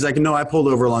headed yet?" And he's like, "No, I pulled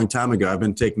over a long time ago. I've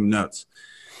been taking notes."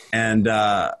 And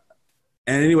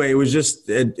anyway, it was just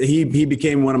he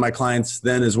became one of my clients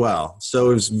then as well.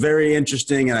 So it was very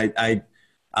interesting, and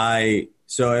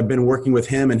so I've been working with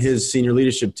him and his senior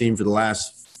leadership team for the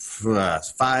last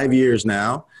 5 years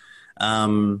now.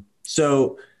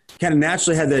 So kind of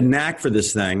naturally had the knack for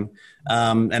this thing,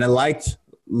 and I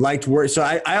liked work. So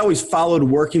I always followed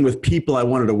working with people I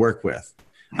wanted to work with.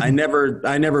 I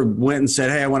never went and said,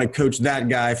 "Hey, I want to coach that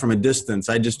guy from a distance."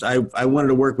 I wanted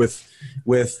to work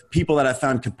with people that I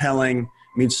found compelling.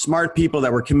 I mean, smart people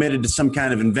that were committed to some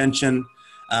kind of invention,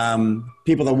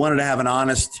 people that wanted to have an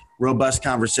honest, robust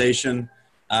conversation,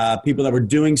 people that were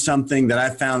doing something that I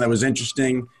found that was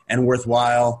interesting and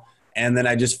worthwhile. And then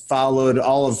I just followed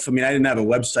I didn't have a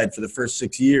website for the first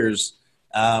 6 years.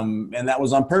 And that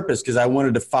was on purpose because I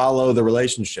wanted to follow the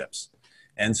relationships.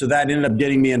 And so that ended up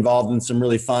getting me involved in some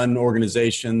really fun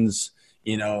organizations,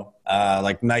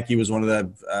 like Nike was one of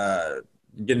the,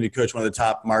 getting to coach one of the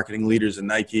top marketing leaders in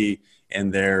Nike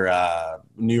in their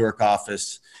New York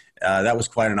office. That was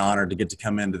quite an honor to get to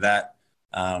come into that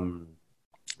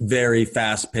very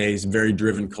fast-paced, very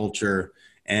driven culture,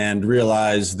 and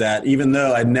realize that even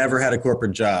though I'd never had a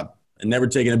corporate job and never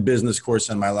taken a business course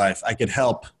in my life, I could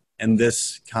help in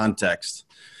this context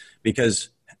because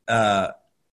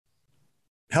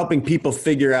helping people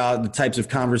figure out the types of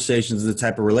conversations, the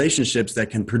type of relationships that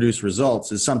can produce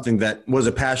results is something that was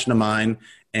a passion of mine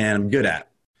and I'm good at.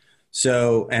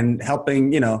 So, and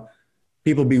helping,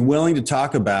 people be willing to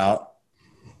talk about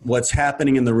what's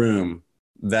happening in the room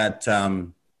that,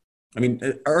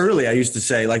 early I used to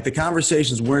say, like, the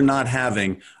conversations we're not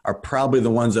having are probably the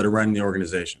ones that are running the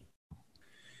organization.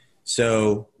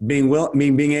 So being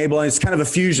able, and it's kind of a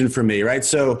fusion for me, right?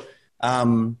 So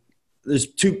there's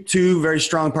two very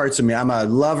strong parts of me. I'm a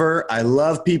lover. I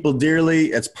love people dearly.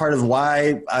 It's part of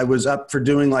why I was up for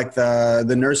doing like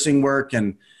the nursing work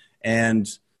and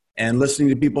listening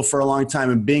to people for a long time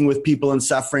and being with people and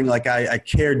suffering. Like I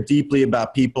care deeply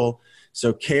about people.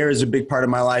 So care is a big part of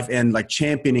my life, and like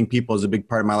championing people is a big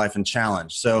part of my life, and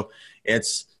challenge. So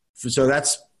that's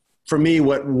for me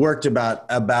what worked about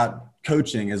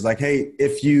coaching is like, hey,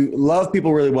 if you love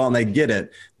people really well and they get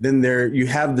it, then you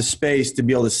have the space to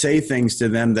be able to say things to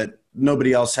them that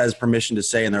nobody else has permission to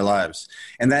say in their lives.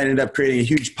 And that ended up creating a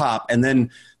huge pop. And then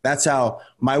that's how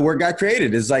my work got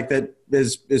created, is like that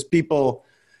there's people,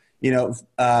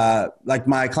 like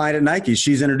my client at Nike,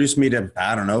 she's introduced me to,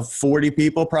 40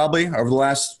 people probably over the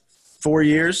last 4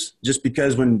 years, just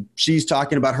because when she's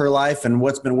talking about her life and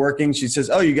what's been working, she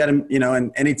says, oh, you got to,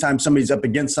 and anytime somebody's up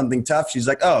against something tough, she's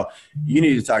like, oh, you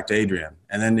need to talk to Adrian.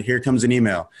 And then here comes an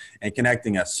email and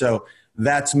connecting us. So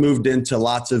that's moved into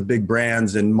lots of big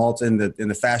brands and in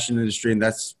the fashion industry. And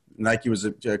that's Nike was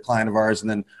a client of ours, and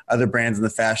then other brands in the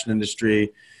fashion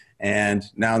industry, and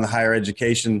now in the higher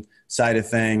education side of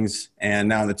things, and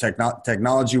now in the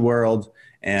technology world,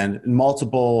 and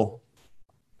multiple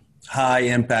high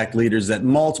impact leaders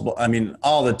all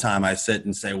the time I sit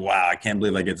and say, wow, I can't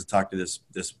believe I get to talk to this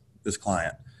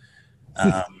client.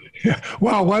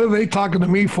 Wow, what are they talking to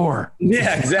me for?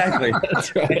 Yeah, exactly.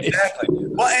 That's right. Exactly.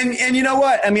 Well, and you know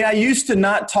what? I used to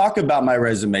not talk about my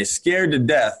resume, scared to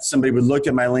death. Somebody would look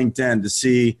at my LinkedIn to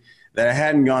see that I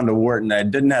hadn't gone to Wharton, that I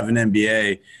didn't have an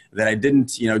MBA, that I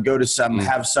didn't, go to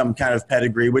have some kind of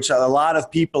pedigree, which a lot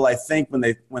of people, I think, when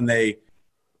they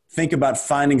think about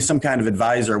finding some kind of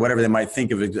advisor or whatever they might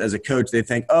think of as a coach, they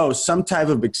think, oh, some type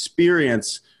of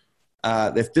experience.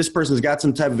 If this person's got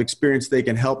some type of experience, they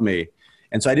can help me.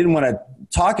 And so I didn't want to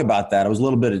talk about that. I was a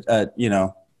little bit, I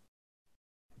don't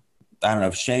know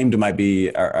if shamed might be,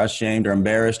 or ashamed or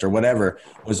embarrassed or whatever,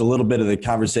 was a little bit of the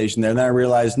conversation there. And then I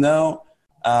realized, no,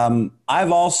 I've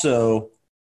been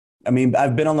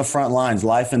on the front lines,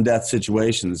 life and death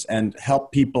situations, and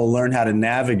help people learn how to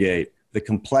navigate the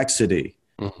complexity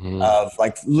of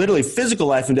like literally physical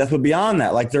life and death, but beyond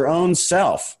that, like their own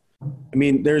self. I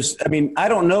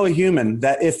don't know a human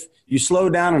that if you slow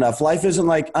down enough, life isn't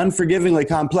like unforgivingly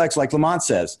complex, like Lamont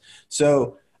says.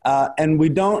 So, I'm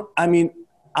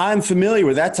familiar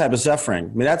with that type of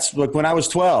suffering. That's like when I was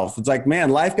 12, it's like,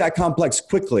 man, life got complex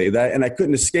quickly and I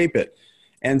couldn't escape it.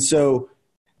 And so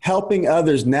helping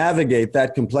others navigate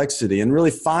that complexity and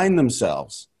really find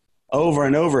themselves over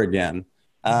and over again,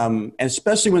 and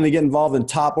especially when they get involved in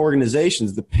top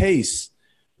organizations, the pace,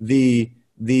 the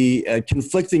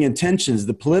conflicting intentions,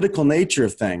 the political nature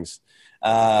of things.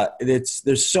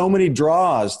 There's so many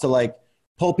draws to like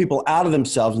pull people out of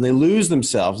themselves, and they lose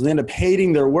themselves and they end up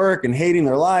hating their work and hating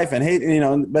their life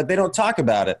and but they don't talk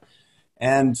about it.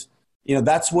 And,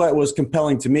 that's what was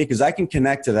compelling to me, because I can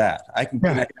connect to that. I can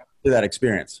connect to that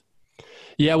experience.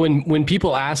 Yeah. When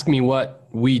people ask me what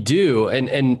we do,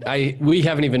 and we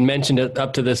haven't even mentioned it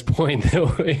up to this point,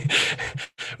 the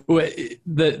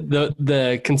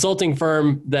consulting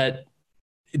firm that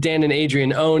Dan and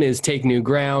Adrian own is Take New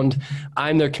Ground.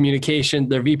 I'm their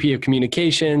VP of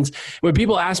communications. When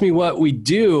people ask me what we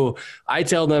do, I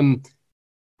tell them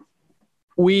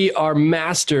we are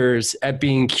masters at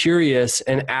being curious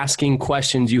and asking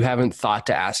questions you haven't thought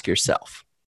to ask yourself.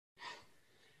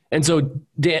 And so,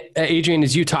 Adrian,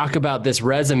 as you talk about this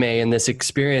resume and this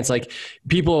experience, like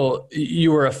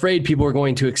you were afraid people were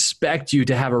going to expect you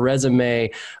to have a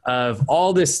resume of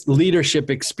all this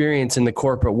leadership experience in the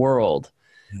corporate world.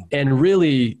 And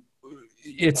really,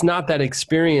 it's not that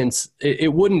experience.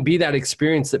 It wouldn't be that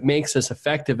experience that makes us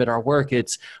effective at our work.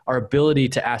 It's our ability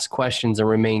to ask questions and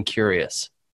remain curious.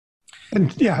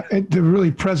 And yeah, to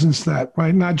really presence that,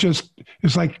 right? Not just,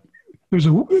 it's like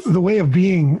the way of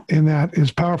being in that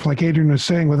is powerful. Like Adrian was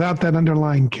saying, without that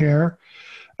underlying care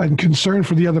and concern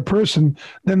for the other person,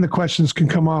 then the questions can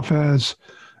come off as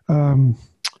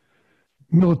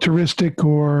militaristic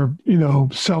or,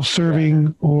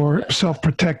 self-serving or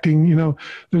self-protecting.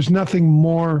 There's nothing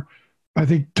more, I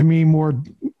think, to me, more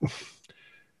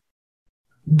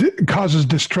causes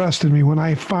distrust in me when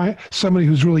I find somebody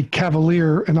who's really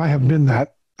cavalier, and I have been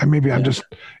that. And maybe I'm just,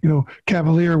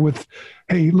 cavalier with,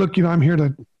 hey, look, I'm here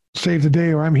to save the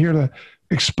day, or I'm here to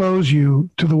expose you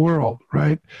to the world,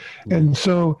 right? And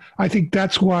so I think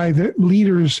that's why the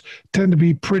leaders tend to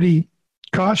be pretty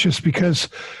cautious, because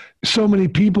so many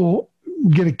people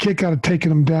get a kick out of taking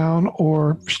them down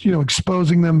or,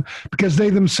 exposing them because they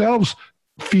themselves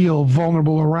feel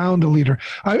vulnerable around a leader.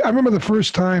 I remember the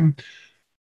first time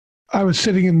I was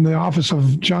sitting in the office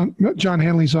of John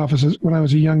Hanley's office when I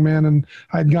was a young man, and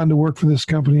I'd gone to work for this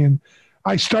company, and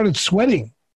I started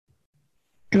sweating.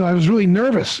 I was really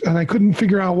nervous, and I couldn't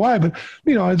figure out why. But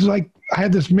it's like I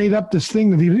had made up this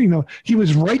thing that he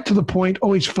was right to the point.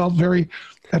 Always felt very.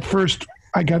 At first,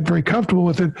 I got very comfortable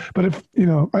with it, but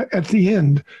at the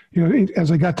end,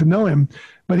 as I got to know him,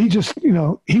 but he just,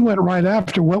 he went right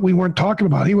after what we weren't talking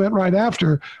about. He went right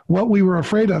after what we were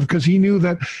afraid of, because he knew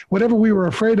that whatever we were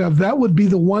afraid of, that would be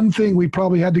the one thing we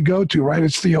probably had to go to, right?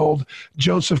 It's the old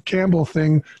Joseph Campbell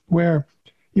thing where,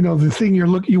 the thing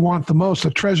you want the most,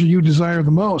 the treasure you desire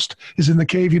the most, is in the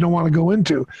cave you don't want to go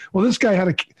into. Well, this guy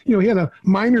had he had a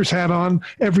miner's hat on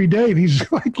every day, and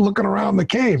he's like looking around the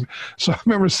cave. So I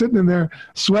remember sitting in there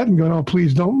sweating, going, "Oh,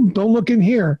 please don't look in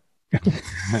here."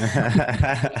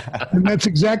 And that's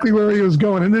exactly where he was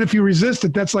going. And then if you resist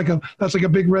it, that's like a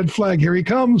big red flag. Here he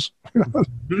comes.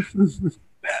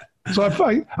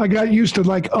 So I got used to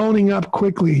like owning up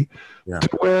quickly to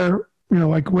where,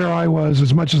 like where I was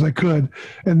as much as I could.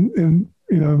 And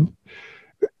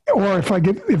or if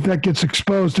that gets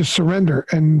exposed, to surrender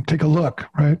and take a look.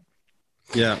 Right.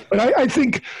 Yeah. But I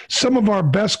think some of our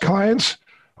best clients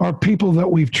are people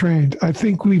that we've trained. I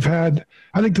think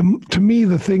to me,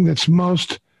 the thing that's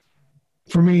most,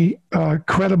 for me,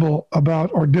 credible about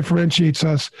or differentiates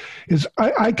us is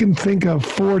I can think of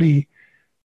 40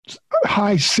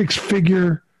 high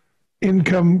 6-figure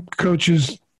income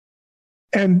coaches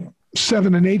and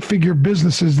 7- and 8-figure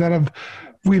businesses that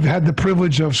we've had the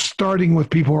privilege of starting with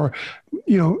people, or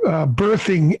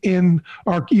birthing in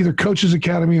our either coaches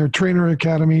academy or trainer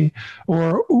academy,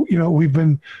 or we've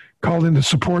been called in to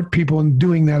support people in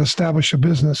doing that, establish a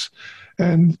business.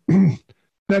 And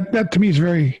that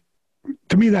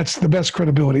to me that's the best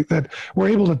credibility, that we're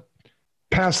able to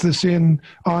pass this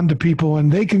on to people,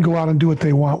 and they can go out and do what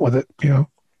they want with it.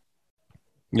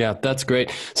 Yeah, that's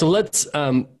great. So let's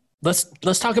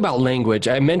talk about language.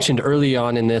 I mentioned early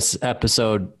on in this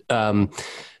episode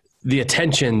the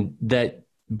attention that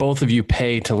both of you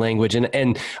pay to language.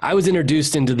 And I was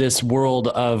introduced into this world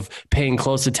of paying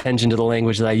close attention to the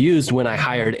language that I used when I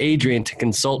hired Adrian to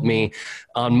consult me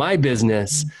on my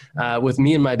business. With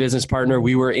me and my business partner,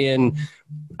 we were in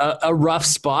a rough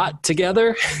spot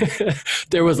together.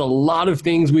 There was a lot of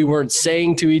things we weren't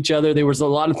saying to each other. There was a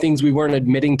lot of things we weren't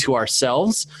admitting to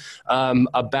ourselves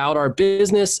about our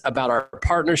business, about our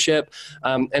partnership,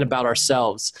 and about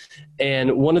ourselves.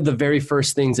 And one of the very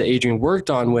first things that Adrian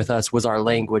worked on with us was our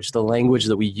language, the language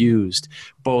that we used,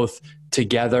 both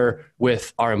together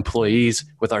with our employees,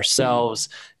 with ourselves.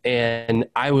 And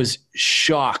I was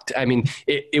shocked. I mean,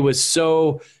 it was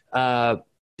so...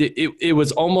 It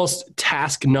was almost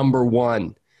task number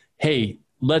one. Hey,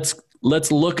 let's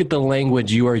look at the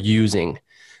language you are using.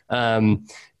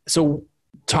 So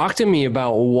talk to me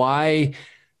about why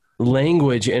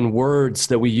language and words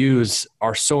that we use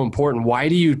are so important. Why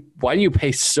do you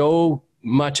pay so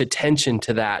much attention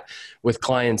to that with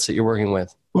clients that you're working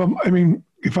with? Well, I mean,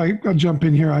 if I'll jump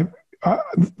in here,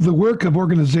 the work of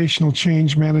organizational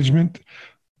change management,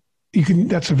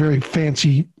 that's a very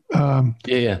fancy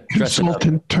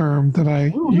consultant term that I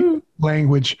use,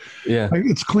 language. Yeah,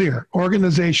 it's clear.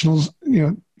 Organizations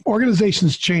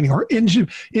changing, or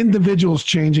individuals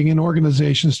changing, and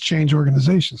organizations change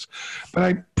organizations. But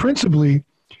I principally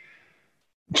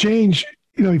change.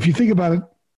 If you think about it,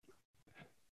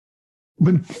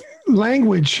 when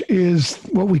language is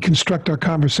what we construct our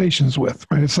conversations with,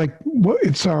 right? It's like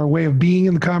it's our way of being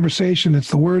in the conversation. It's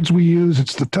the words we use.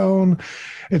 It's the tone.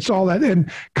 It's all that. And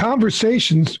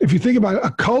conversations, if you think about it, a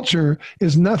culture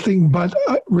is nothing but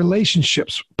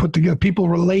relationships put together, people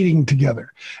relating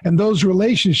together. And those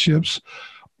relationships,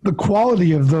 the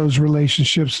quality of those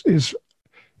relationships is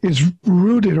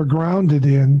rooted or grounded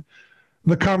in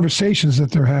the conversations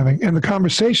that they're having. And the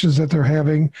conversations that they're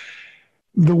having,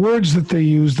 the words that they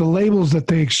use, the labels that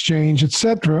they exchange, et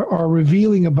cetera, are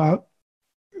revealing about,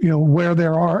 where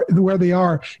they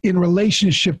are in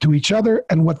relationship to each other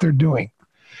and what they're doing.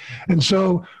 And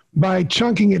so by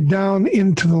chunking it down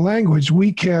into the language,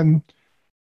 we can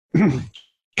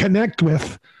connect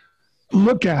with,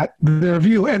 look at their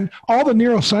view. And all the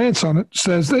neuroscience on it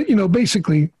says that,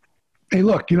 basically, hey,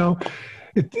 look,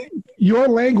 your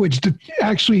language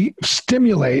actually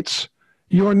stimulates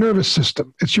your nervous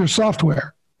system. It's your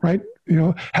software, right?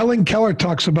 Helen Keller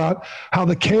talks about how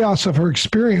the chaos of her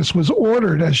experience was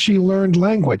ordered as she learned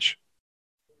language,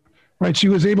 right? She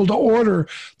was able to order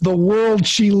the world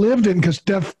she lived in because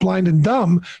deaf, blind, and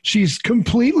dumb. She's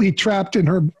completely trapped in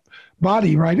her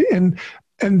body, right? And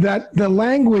that the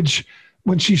language,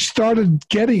 when she started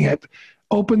getting it,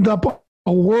 opened up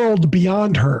a world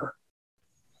beyond her.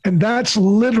 And that's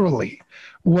literally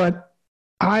what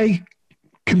I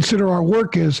consider our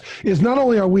work is not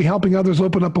only are we helping others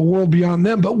open up a world beyond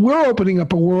them, but we're opening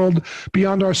up a world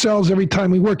beyond ourselves every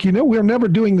time we work. We're never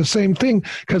doing the same thing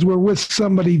because we're with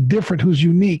somebody different who's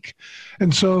unique.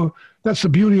 And so that's the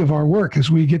beauty of our work, is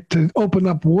we get to open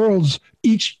up worlds.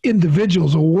 Each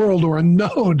individual's a world, or a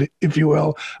node, if you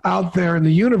will, out there in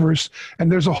the universe.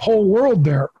 And there's a whole world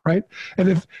there, right?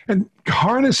 And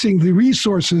harnessing the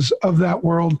resources of that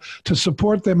world to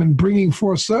support them and bringing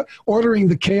forth, ordering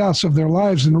the chaos of their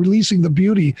lives and releasing the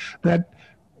beauty that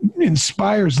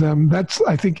inspires them. That's,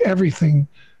 I think, everything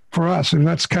for us. And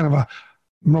that's kind of a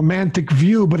romantic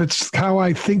view, but it's how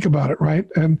I think about it, right?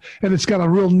 And it's got a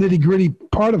real nitty-gritty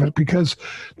part of it, because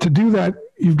to do that,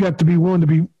 you've got to be willing to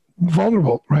be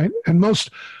vulnerable, right? And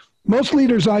most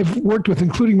leaders I've worked with,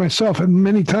 including myself, and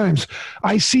many times,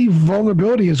 I see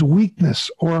vulnerability as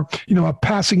weakness, or a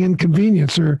passing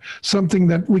inconvenience, or something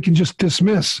that we can just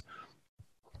dismiss.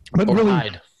 But or really,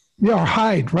 hide. Yeah, or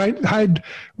hide, right? Hide.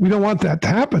 We don't want that to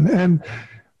happen. And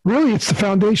really, it's the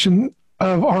foundation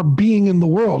of our being in the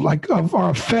world, like of our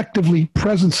effectively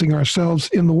presencing ourselves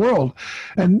in the world.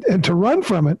 And to run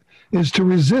from it is to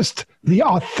resist the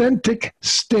authentic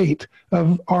state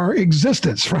of our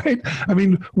existence, right? I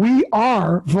mean, we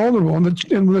are vulnerable, and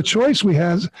the choice we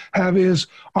have is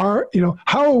how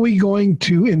are we going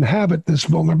to inhabit this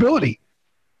vulnerability?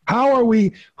 Who are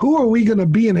we going to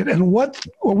be in it? And what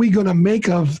are we going to make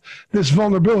of this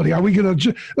vulnerability? Are we going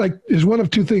to, there's one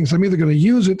of two things. I'm either going to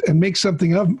use it and make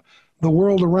something of the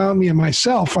world around me and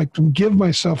myself, I can give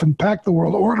myself, impact the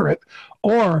world, order it,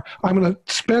 or I'm going to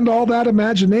spend all that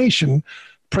imagination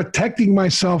protecting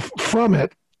myself from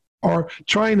it, or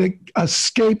trying to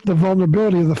escape the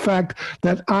vulnerability of the fact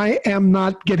that I am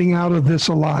not getting out of this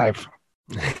alive.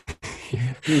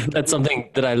 That's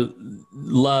something that I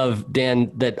love,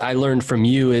 Dan, that I learned from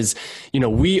you is,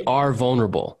 we are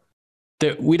vulnerable.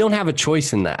 That we don't have a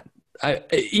choice in that.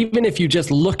 Even if you just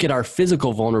look at our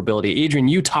physical vulnerability, Adrian,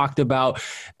 you talked about,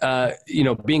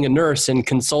 being a nurse and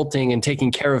consulting and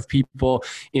taking care of people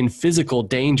in physical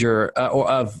danger or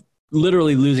of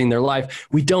literally losing their life.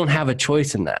 We don't have a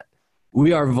choice in that.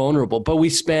 We are vulnerable, but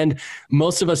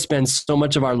most of us spend so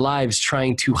much of our lives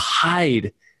trying to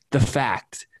hide the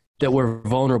fact that we're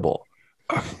vulnerable.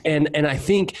 And I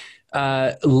think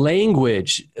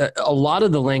language, a lot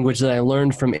of the language that I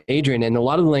learned from Adrian and a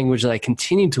lot of the language that I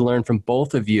continue to learn from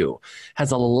both of you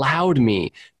has allowed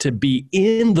me to be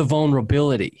in the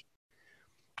vulnerability.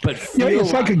 But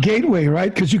it's like a gateway,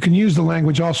 right? Because you can use the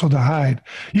language also to hide.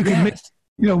 You can make,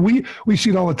 we see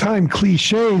it all the time.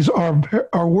 Cliches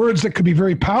are words that could be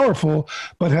very powerful,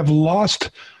 but have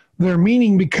lost their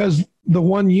meaning because the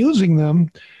one using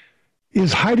them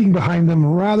is hiding behind them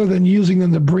rather than using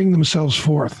them to bring themselves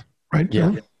forth. Right.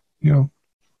 Yeah.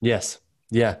 Yes.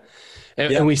 Yeah.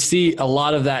 And we see a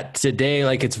lot of that today.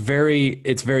 Like it's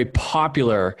very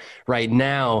popular right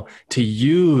now to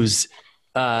use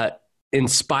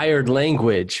inspired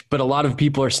language, but a lot of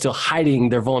people are still hiding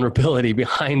their vulnerability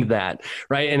behind that.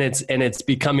 Right. And it's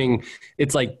becoming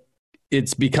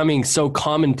so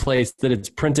commonplace that it's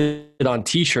printed on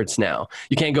t-shirts now.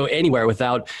 You can't go anywhere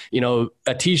without,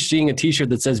 seeing a t-shirt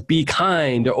that says be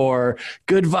kind or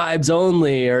good vibes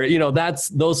only, or, that's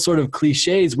those sort of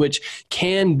cliches, which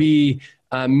can be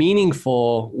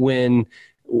meaningful when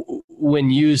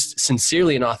used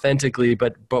sincerely and authentically,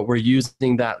 but we're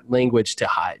using that language to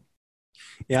hide.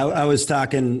 Yeah. I was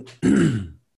talking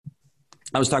with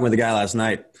a guy last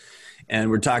night, and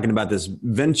we're talking about this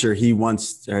venture he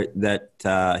wants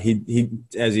he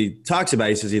as he talks about,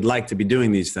 he says he'd like to be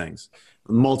doing these things,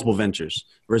 multiple ventures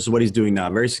versus what he's doing now.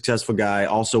 Very successful guy,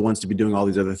 also wants to be doing all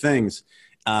these other things.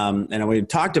 And when he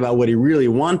talked about what he really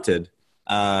wanted,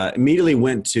 immediately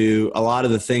went to a lot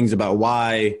of the things about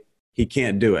why he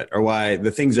can't do it, or why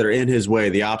the things that are in his way,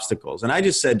 the obstacles. And I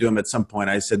just said to him at some point,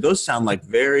 I said, those sound like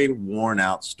very worn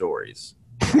out stories.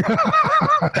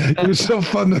 It was so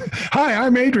fun. Hi,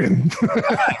 I'm Adrian.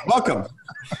 Hi, welcome.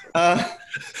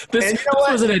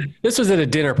 This was at a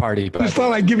dinner party. I just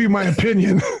thought I'd give you my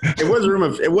opinion. It was a room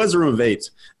of 8.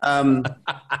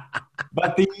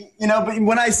 But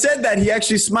when I said that, he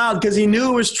actually smiled because he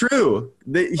knew it was true.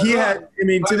 To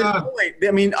the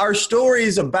point. Our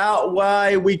stories about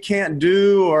why we can't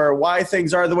do or why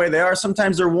things are the way they are,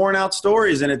 sometimes they're worn out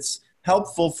stories, and it's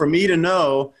helpful for me to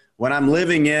know when I'm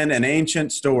living in an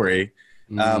ancient story,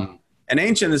 an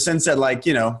ancient in the sense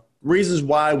that, reasons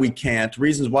why we can't,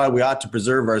 reasons why we ought to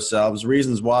preserve ourselves,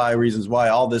 reasons why,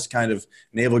 all this kind of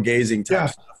navel-gazing type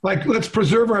stuff. Like, let's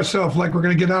preserve ourselves, like we're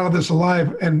going to get out of this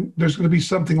alive, and there's going to be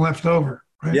something left over.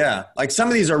 Right? Yeah, like some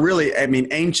of these are really,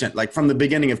 ancient, like from the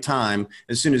beginning of time.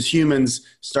 As soon as humans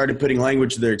started putting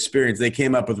language to their experience, they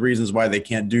came up with reasons why they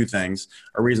can't do things,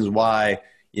 or reasons why,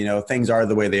 things are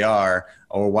the way they are,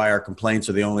 or why our complaints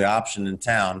are the only option in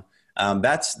town.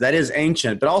 That is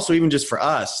ancient, but also even just for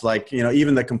us,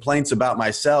 even the complaints about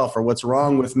myself or what's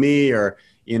wrong with me, or,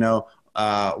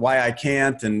 why I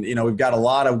can't. And, we've got a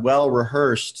lot of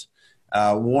well-rehearsed,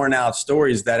 worn out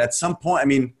stories that at some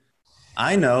point,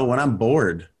 I know when I'm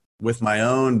bored with my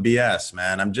own BS,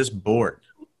 man, I'm just bored.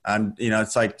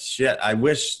 It's like, shit, I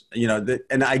wish,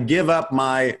 and I give up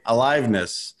my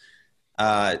aliveness,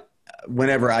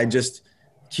 whenever I just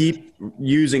keep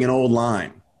using an old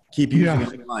line.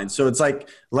 So it's like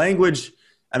language.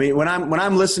 When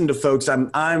I'm listening to folks,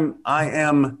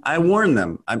 I warn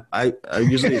them. I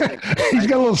usually he's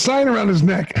got a little sign around his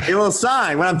neck. A little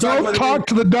sign when I'm talking. Don't talk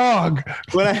to the dog.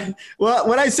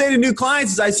 What I say to new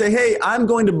clients is, I say, hey, I'm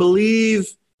going to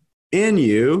believe in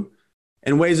you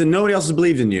in ways that nobody else has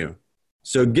believed in you.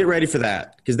 So get ready for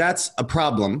that, because that's a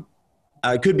problem.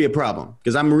 It could be a problem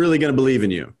because I'm really going to believe in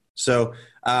you. So,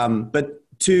 the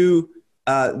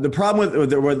problem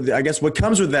with, I guess what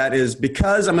comes with that is,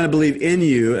 because I'm going to believe in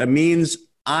you, it means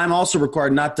I'm also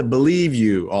required not to believe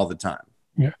you all the time.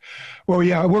 Yeah. Well,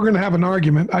 yeah, we're going to have an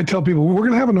argument. I tell people, we're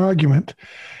going to have an argument,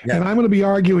 and I'm going to be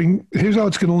arguing. Here's how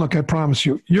it's going to look. I promise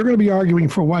you. You're going to be arguing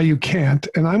for why you can't,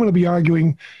 and I'm going to be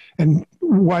arguing and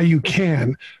why you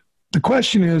can. The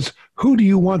question is, who do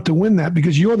you want to win that?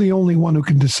 Because you're the only one who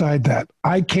can decide that.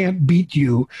 I can't beat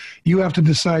you. You have to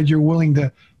decide you're willing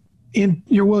to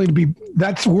be,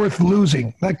 that's worth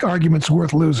losing. That argument's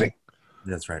worth losing.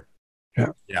 That's right.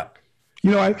 Yeah.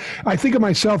 Yeah. I think of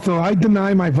myself, though, I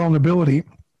deny my vulnerability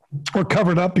or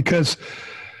cover it up because,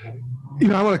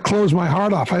 I want to close my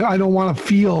heart off. I don't want to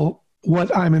feel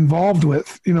what I'm involved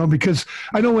with, because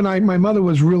I know when my mother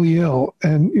was really ill,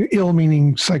 and ill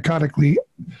meaning psychotically,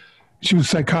 she was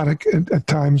psychotic at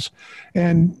times,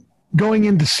 and going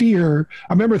in to see her,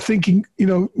 I remember thinking,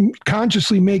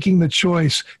 consciously making the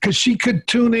choice, because she could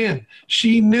tune in.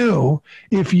 She knew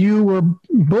if you were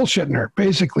bullshitting her,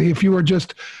 basically, if you were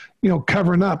just,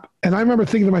 covering up. And I remember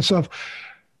thinking to myself,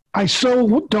 I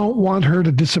so don't want her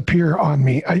to disappear on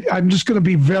me. I'm just going to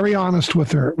be very honest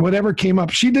with her. Whatever came up,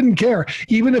 she didn't care.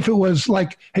 Even if it was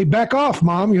like, hey, back off,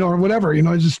 Mom, or whatever,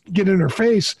 just get in her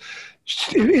face.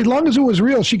 As long as it was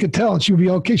real, she could tell, and she would be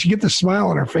okay. She'd get the smile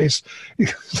on her face.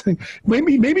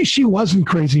 maybe she wasn't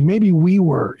crazy. Maybe we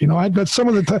were. But some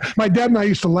of the time, my dad and I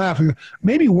used to laugh.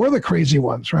 Maybe we're the crazy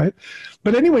ones, right?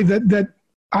 But anyway, that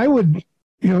I would,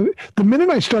 the minute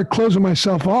I start closing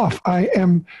myself off, I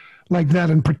am like that,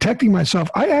 and protecting myself.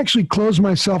 I actually close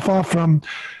myself off from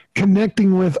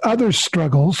connecting with other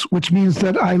struggles, which means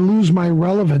that I lose my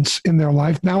relevance in their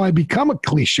life. Now I become a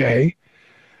cliche,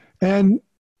 and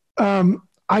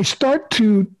I start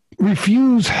to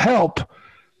refuse help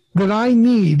that I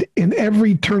need in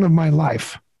every turn of my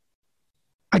life.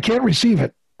 I can't receive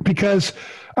it because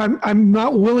I'm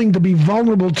not willing to be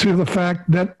vulnerable to the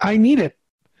fact that I need it.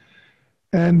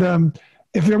 And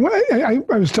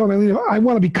I was telling Eileen, I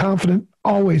want to be confident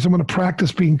always. I'm going to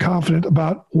practice being confident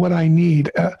about what I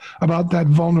need, about that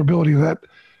vulnerability that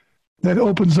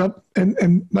opens up.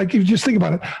 And like, you just think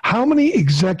about it, how many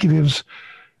executives,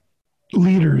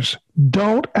 leaders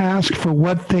don't ask for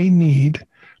what they need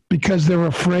because they're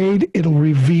afraid it'll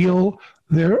reveal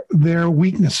their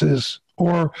weaknesses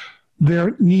or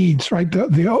their needs, right?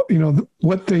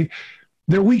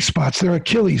 Their weak spots, their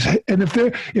Achilles. And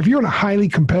if you're in a highly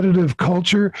competitive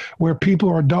culture where people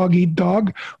are dog eat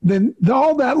dog, then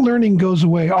all that learning goes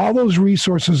away. All those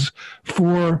resources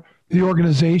for the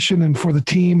organization and for the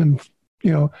team and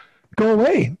go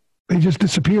away. They just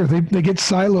disappear. They get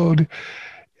siloed.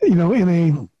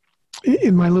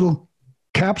 In my little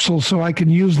capsules so I can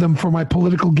use them for my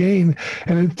political gain.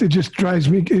 And it just drives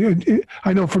me.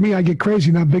 I know for me, I get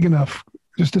crazy, not big enough,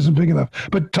 just isn't big enough.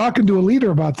 But talking to a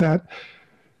leader about that,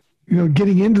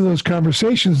 getting into those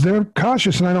conversations, they're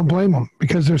cautious, and I don't blame them,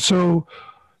 because they're so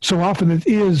often it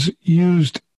is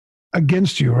used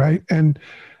against you. Right. And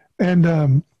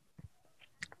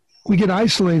we get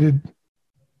isolated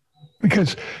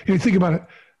because think about it.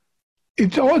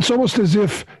 It's almost as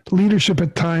if leadership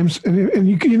at times, and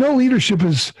leadership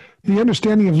is, the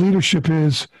understanding of leadership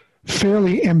is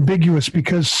fairly ambiguous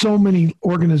because so many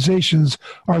organizations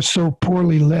are so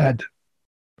poorly led.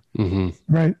 Mm-hmm.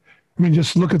 Right. I mean,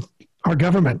 just look at our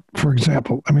government, for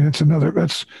example. I mean, that's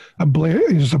a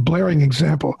blaring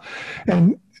example.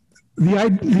 And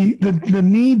the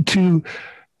need to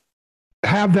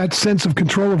have that sense of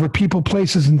control over people,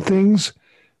 places, and things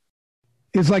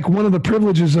is like one of the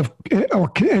privileges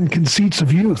and conceits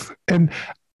of youth. And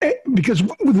because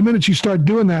the minute you start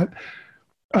doing that,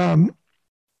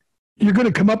 you're going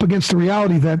to come up against the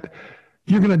reality that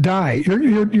you're going to die.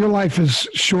 Your life is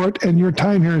short, and your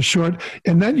time here is short.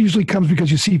 And that usually comes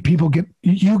because you see people get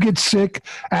sick,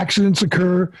 accidents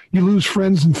occur, you lose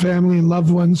friends and family and loved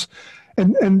ones.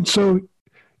 And so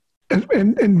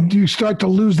you start to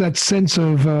lose that sense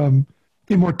of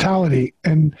immortality,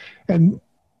 and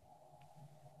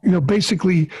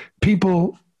basically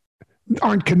people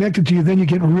aren't connected to you. Then you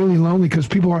get really lonely because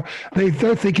people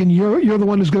they're thinking you're the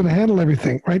one who's going to handle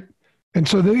everything, right? And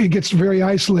so then it gets very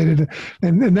isolated,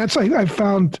 and that's I've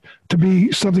found to be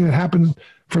something that happens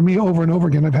for me over and over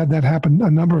again. I've had that happen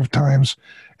a number of times,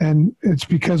 and it's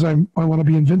because I want to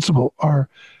be invincible, or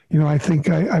I think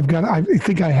I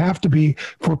think I have to be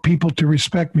for people to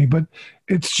respect me. But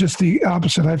it's just the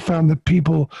opposite. I've found that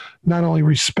people not only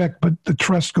respect, but the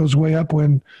trust goes way up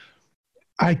when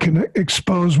I can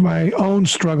expose my own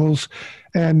struggles,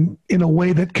 and in a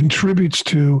way that contributes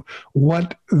to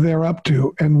what they're up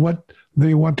to and what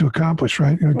they want to accomplish,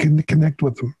 right? Can connect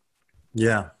with them.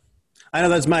 Yeah. I know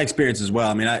that's my experience as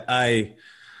well. I mean,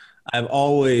 I've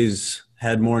always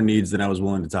had more needs than I was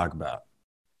willing to talk about,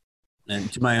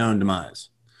 and to my own demise.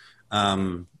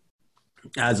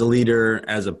 As a leader,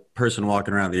 as a person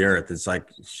walking around the earth, it's like,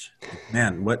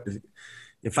 man, what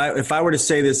if I were to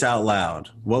say this out loud,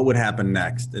 what would happen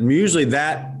next? And usually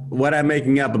what I'm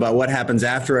making up about what happens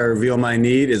after I reveal my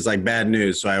need is like bad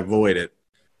news. So I avoid it.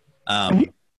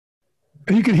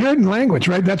 You can hear it in language,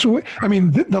 right? That's what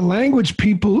the language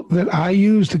people that I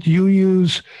use, that you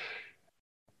use,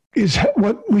 is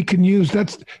what we can use.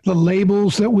 That's the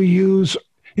labels that we use.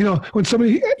 When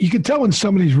you can tell when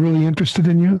somebody's really interested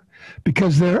in you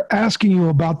because they're asking you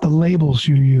about the labels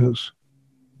you use,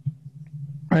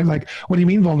 right? Like, what do you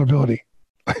mean vulnerability?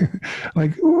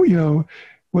 Like,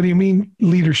 what do you mean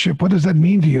leadership? What does that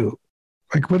mean to you?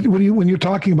 Like, what do you, when you're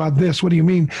talking about this, what do you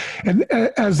mean? And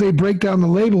as they break down the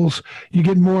labels, you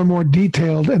get more and more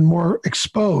detailed and more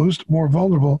exposed, more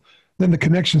vulnerable. Then the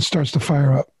connection starts to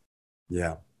fire up.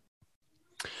 Yeah.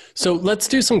 So let's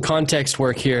do some context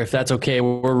work here, if that's okay.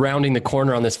 We're rounding the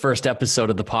corner on this first episode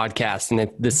of the podcast. And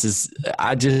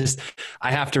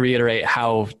I have to reiterate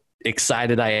how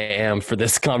excited I am for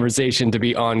this conversation to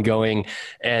be ongoing,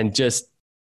 and just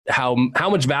how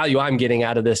much value I'm getting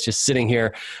out of this, just sitting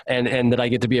here and that I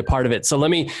get to be a part of it. So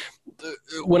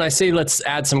when I say let's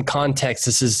add some context,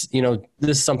 this is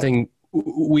something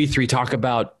we three talk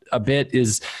about a bit,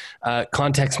 is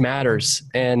context matters,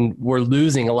 and we're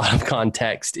losing a lot of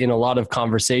context in a lot of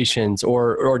conversations,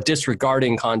 or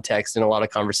disregarding context in a lot of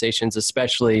conversations,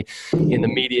 especially in the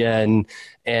media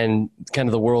and kind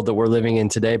of the world that we're living in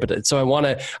today. But so I want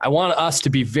us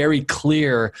to be very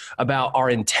clear about our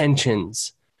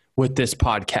intentions with this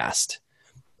podcast,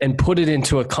 and put it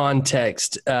into a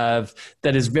context that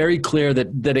is very clear,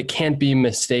 that it can't be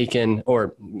mistaken,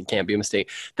 or can't be a mistake,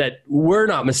 that we're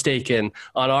not mistaken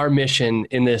on our mission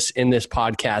in this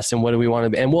podcast, and what do we want to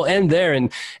be. And we'll end there.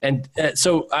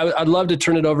 So I'd love to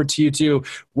turn it over to you two.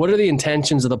 What are the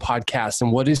intentions of the podcast,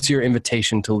 and what is your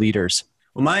invitation to leaders?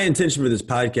 Well, my intention for this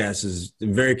podcast is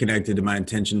very connected to my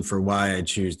intention for why I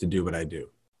choose to do what I do.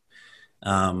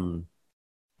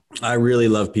 I really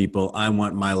love people. I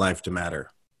want my life to matter.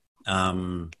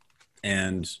 The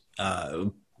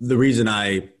reason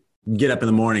I get up in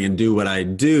the morning and do what I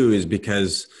do is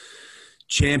because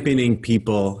championing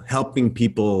people, helping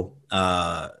people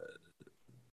have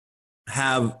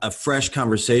a fresh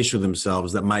conversation with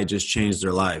themselves that might just change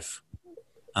their life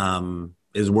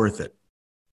is worth it.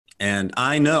 And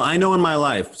I know in my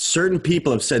life, certain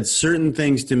people have said certain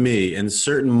things to me in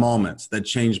certain moments that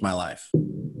changed my life.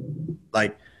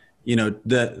 Like,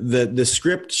 the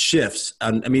script shifts.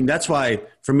 I mean, that's why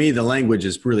for me, the language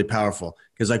is really powerful,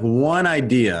 because like one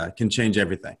idea can change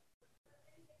everything.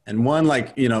 And one,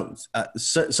 like,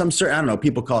 some certain, I don't know,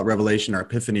 people call it revelation or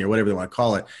epiphany or whatever they want to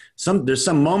call it. There's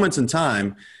some moments in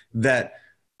time that,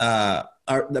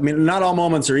 not all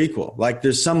moments are equal. Like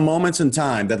there's some moments in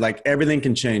time that like everything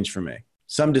can change for me.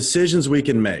 Some decisions we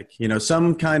can make,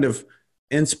 some kind of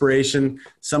inspiration,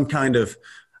 some kind of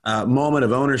moment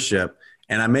of ownership.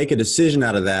 And I make a decision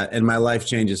out of that and my life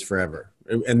changes forever.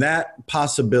 And that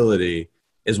possibility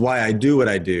is why I do what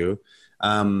I do.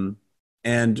 And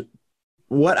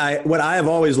what I have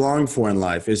always longed for in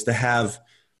life is to have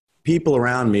people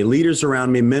around me, leaders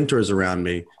around me, mentors around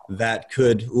me that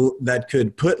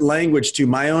could put language to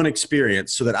my own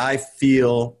experience so that I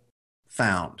feel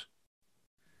found.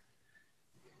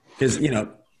 Because,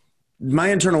 my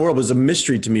internal world was a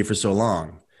mystery to me for so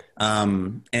long.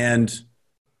 And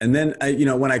then,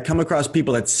 when I come across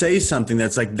people that say something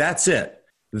that's like, that's it.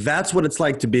 That's what it's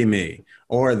like to be me,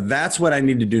 or that's what I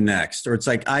need to do next. Or it's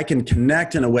like, I can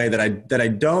connect in a way that I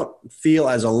don't feel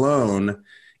as alone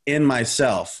in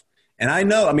myself. And I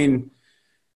know,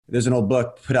 there's an old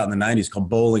book put out in the 90s called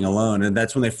Bowling Alone. And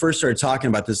that's when they first started talking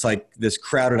about this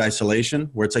crowded isolation,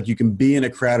 where it's like you can be in a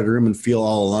crowded room and feel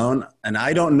all alone. And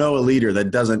I don't know a leader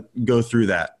that doesn't go through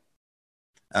that.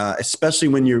 Especially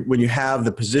when you have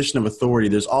the position of authority,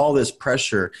 there's all this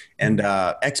pressure and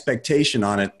expectation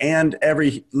on it. And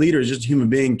every leader is just a human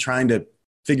being trying to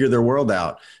figure their world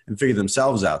out and figure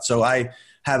themselves out. So I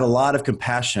have a lot of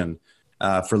compassion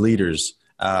for leaders.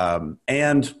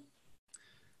 And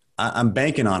I'm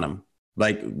banking on them.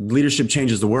 Like, leadership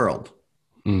changes the world.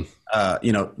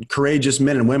 Courageous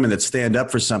men and women that stand up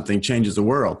for something changes the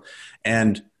world.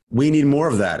 And we need more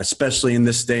of that, especially in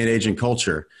this day and age and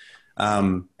culture.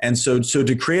 And so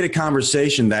to create a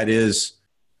conversation that is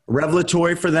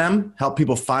revelatory for them, help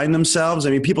people find themselves.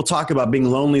 People talk about being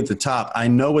lonely at the top. I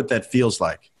know what that feels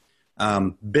like.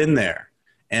 Been there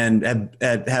and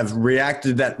have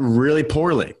reacted that really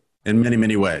poorly in many,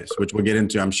 many ways, which we'll get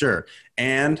into, I'm sure.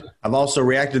 And I've also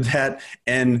reacted that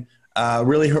in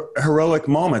really heroic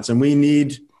moments, and we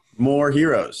need more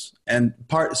heroes.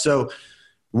 So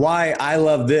why I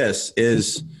love this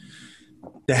is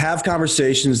to have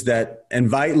conversations that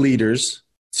invite leaders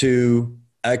to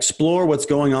explore what's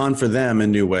going on for them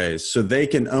in new ways, so they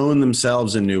can own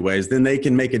themselves in new ways. Then they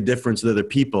can make a difference with other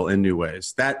people in new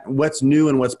ways. That what's new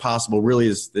and what's possible really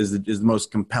is the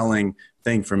most compelling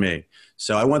thing for me.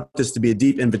 So I want this to be a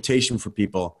deep invitation for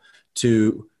people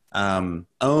to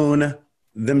own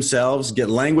themselves, get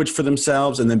language for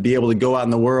themselves, and then be able to go out in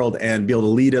the world and be able to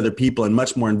lead other people in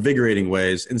much more invigorating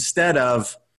ways, instead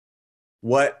of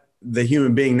what the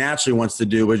human being naturally wants to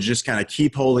do, which just kind of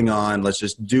keep holding on. Let's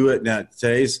just do it. Now,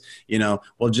 today's,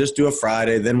 we'll just do a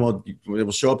Friday, then we'll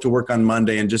show up to work on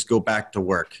Monday and just go back to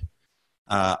work.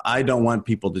 I don't want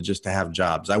people to have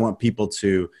jobs. I want people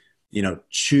to,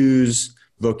 choose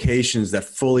vocations that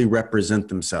fully represent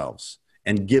themselves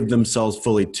and give themselves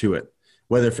fully to it.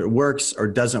 Whether if it works or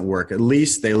doesn't work, at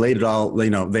least they laid it all,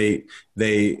 they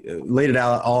laid it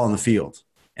out all on the field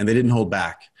and they didn't hold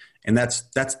back. And that's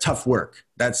tough work.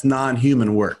 That's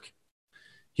non-human work.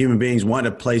 Human beings want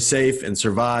to play safe and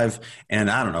survive. And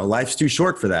I don't know, life's too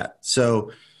short for that.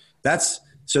 So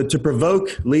to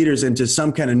provoke leaders into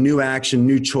some kind of new action,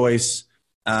 new choice,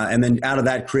 and then out of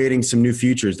that, creating some new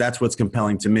futures. That's what's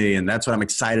compelling to me. And that's what I'm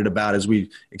excited about as we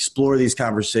explore these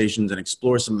conversations and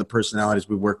explore some of the personalities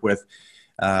we work with,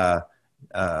 so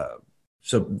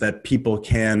that people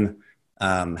can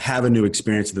have a new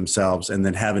experience of themselves and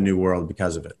then have a new world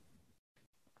because of it.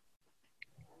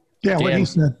 Yeah,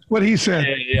 what he said.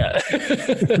 Yeah.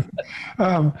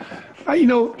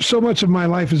 So much of my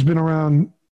life has been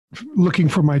around looking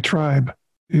for my tribe,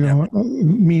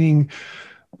 meaning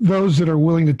those that are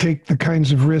willing to take the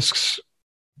kinds of risks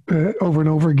over and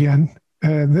over again.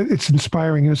 It's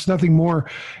inspiring. And it's nothing more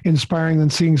inspiring than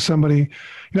seeing somebody,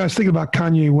 I was thinking about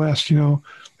Kanye West,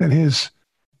 and his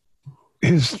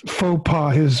faux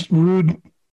pas, his rude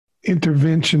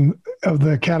intervention of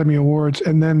the Academy Awards,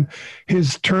 and then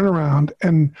his turnaround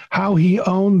and how he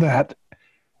owned that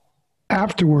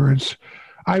afterwards.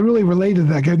 I really related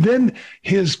to that guy. Then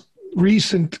his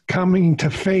recent coming to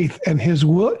faith and his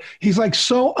will, he's like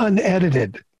so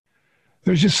unedited.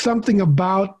 There's just something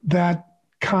about that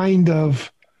kind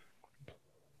of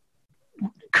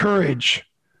courage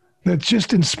that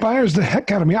just inspires the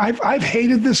heck out of me. I've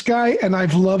hated this guy and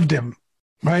I've loved him,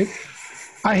 right?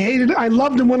 I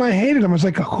loved him when I hated him. I was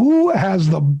like, who has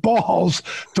the balls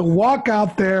to walk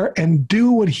out there and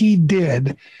do what he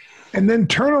did and then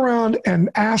turn around and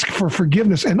ask for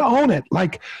forgiveness and own it.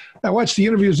 Like I watched the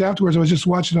interviews afterwards. I was just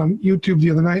watching on YouTube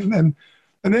the other night, and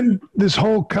then this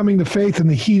whole coming to faith and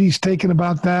the heat he's taken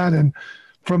about that, and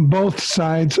from both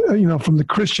sides, from the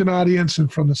Christian audience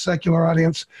and from the secular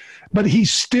audience, but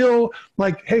he's still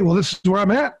like, hey, well, this is where I'm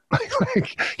at.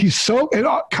 Like he's so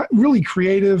really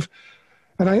creative.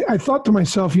 And I thought to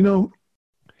myself,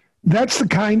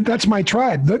 that's my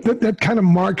tribe. That kind of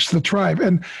marks the tribe.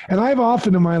 And I've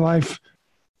often in my life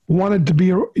wanted to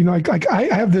be,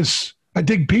 I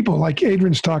dig people like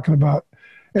Adrian's talking about.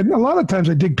 And a lot of times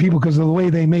I dig people because of the way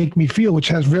they make me feel, which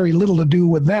has very little to do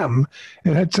with them.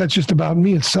 And that's just about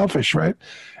me. It's selfish, right?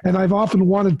 And I've often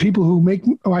wanted people who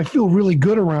I feel really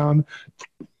good around.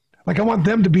 Like I want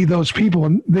them to be those people,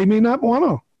 and they may not want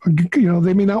to.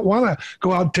 They may not want to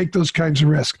go out and take those kinds of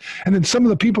risks. And then some of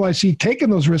the people I see taking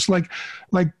those risks, like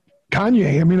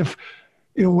Kanye. I mean, if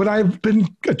would I have been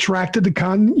attracted to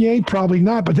Kanye? Probably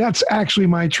not. But that's actually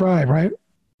my tribe, right?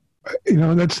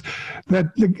 That's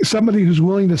somebody who's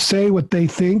willing to say what they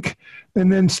think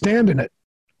and then stand in it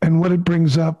and what it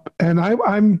brings up. And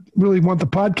I'm really want the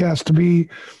podcast to be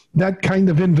that kind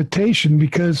of invitation,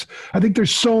 because I think there's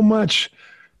so much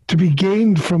to be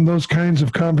gained from those kinds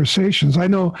of conversations. I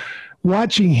know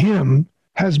watching him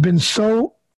has been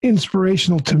so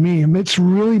inspirational to me. And it's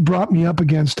really brought me up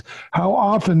against how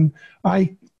often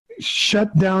I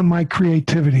shut down my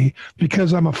creativity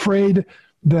because I'm afraid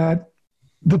that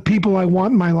the people I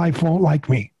want in my life won't like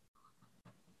me.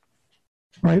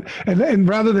 Right. And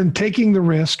rather than taking the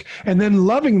risk and then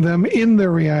loving them in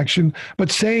their reaction, but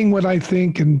saying what I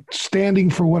think and standing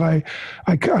for what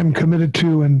I'm committed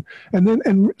to and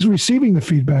receiving the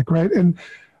feedback. Right. And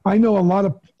I know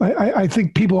I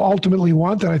think people ultimately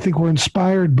want that. I think we're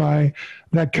inspired by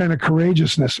that kind of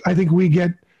courageousness. I think we get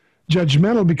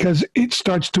judgmental because it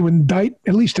starts to indict,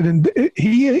 at least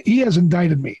he has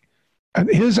indicted me. And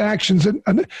his actions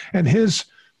and his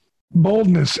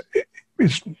boldness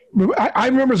is. I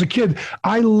remember as a kid,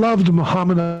 I loved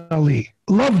Muhammad Ali.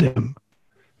 Loved him.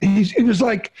 It was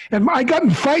like, and I got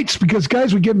in fights because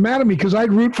guys would get mad at me because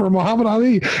I'd root for Muhammad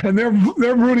Ali, and they're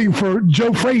rooting for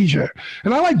Joe Frazier,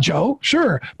 and I like Joe,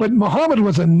 sure, but Muhammad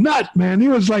was a nut, man. He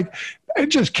was like, it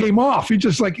just came off. He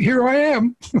just like, here I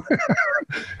am.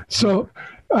 So.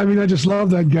 I mean, I just love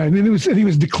that guy. And he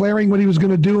was declaring what he was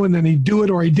going to do, and then he'd do it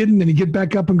or he didn't, and he'd get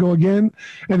back up and go again.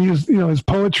 And he was, his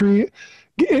poetry.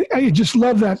 I just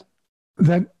love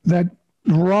that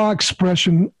raw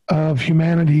expression of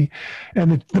humanity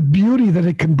and the beauty that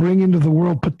it can bring into the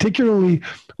world, particularly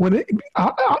when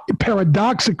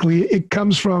paradoxically, it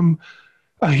comes from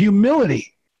a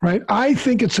humility, right? I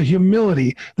think it's a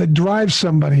humility that drives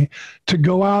somebody to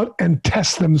go out and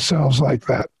test themselves like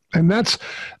that. And that's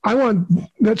what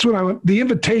I want, the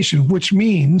invitation, which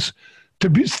means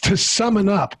to summon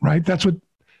up, right? That's what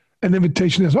an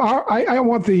invitation is. I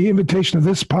want the invitation of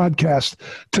this podcast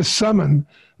to summon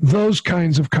those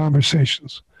kinds of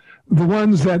conversations, the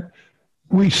ones that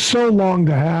we so long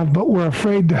to have, but we're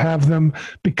afraid to have them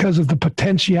because of the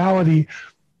potentiality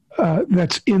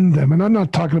that's in them. And I'm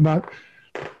not talking about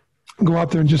go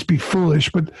out there and just be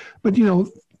foolish, but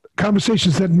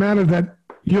conversations that matter, that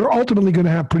you're ultimately going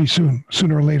to have pretty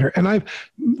sooner or later. And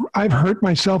I've hurt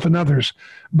myself and others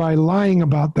by lying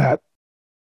about that.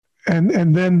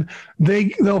 And then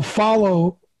they'll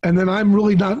follow, and then I'm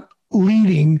really not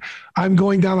leading. I'm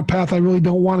going down a path I really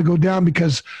don't want to go down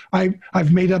because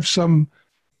I've made up some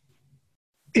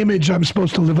image I'm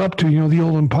supposed to live up to, the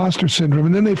old imposter syndrome.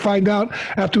 And then they find out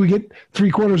after we get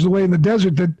 3/4 of the way in the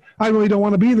desert that I really don't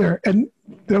want to be there. And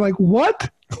they're like, what?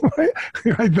 Right?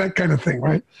 That kind of thing,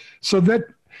 right? So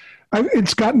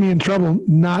it's gotten me in trouble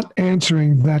not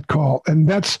answering that call. And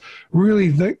that's really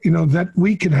that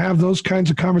we can have those kinds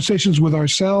of conversations with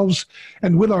ourselves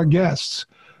and with our guests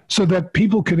so that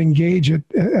people can engage at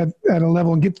a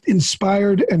level and get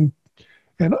inspired and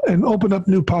open up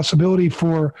new possibility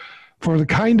for the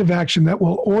kind of action that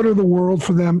will order the world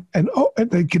for them and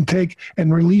they can take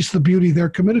and release the beauty they're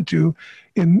committed to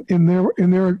in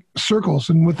their circles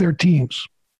and with their teams.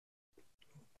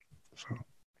 So.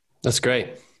 That's great.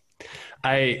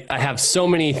 I have so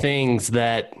many things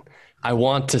that I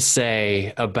want to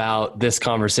say about this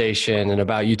conversation and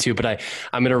about you two, but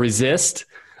I'm going to resist.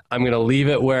 I'm going to leave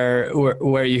it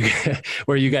where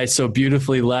you guys so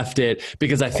beautifully left it,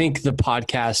 because I think the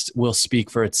podcast will speak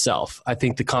for itself. I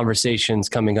think the conversations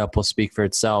coming up will speak for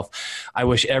itself. I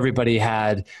wish everybody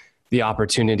had the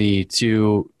opportunity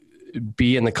to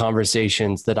be in the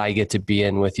conversations that I get to be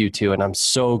in with you two. And I'm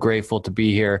so grateful to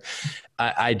be here.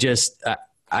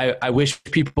 I wish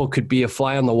people could be a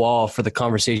fly on the wall for the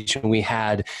conversation we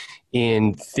had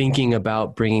in thinking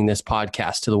about bringing this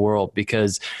podcast to the world,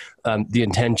 because the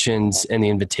intentions and the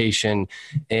invitation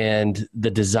and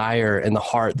the desire and the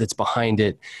heart that's behind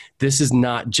it, this is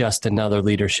not just another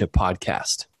leadership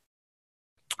podcast.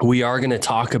 We are going to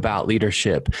talk about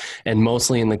leadership, and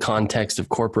mostly in the context of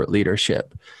corporate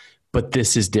leadership, but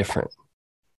this is different.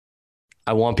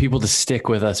 I want people to stick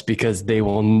with us because they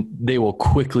will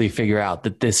quickly figure out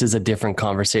that this is a different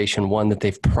conversation, one that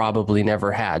they've probably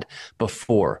never had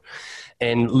before.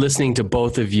 And listening to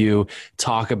both of you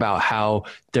talk about how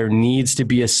there needs to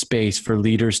be a space for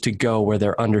leaders to go where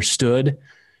they're understood,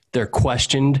 they're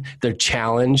questioned, they're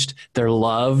challenged, they're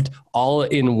loved, all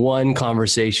in one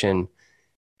conversation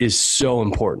is so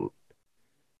important.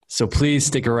 So please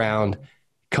stick around.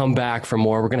 Come back for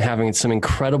more. We're going to have some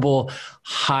incredible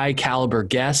high caliber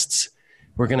guests.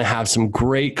 We're going to have some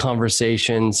great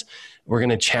conversations. We're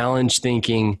going to challenge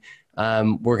thinking.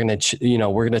 We're going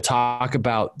to talk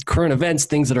about current events,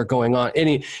 things that are going on.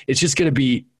 It's just going to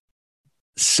be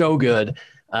so good.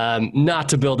 Not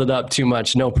to build it up too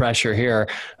much, no pressure here.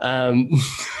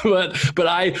 But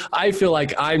I feel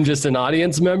like I'm just an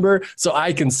audience member, so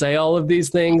I can say all of these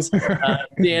things.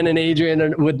 Dan and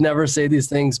Adrian would never say these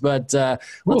things, but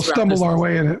we'll stumble our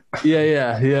way in it.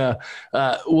 Yeah.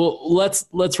 Well,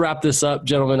 let's wrap this up,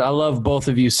 gentlemen. I love both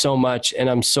of you so much, and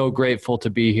I'm so grateful to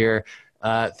be here.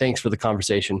 Thanks for the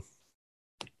conversation.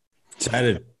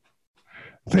 Excited.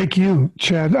 Thank you,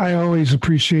 Chad. I always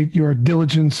appreciate your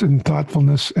diligence and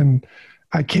thoughtfulness, and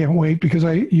I can't wait because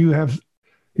you're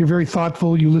very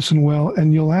thoughtful. You listen well,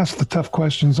 and you'll ask the tough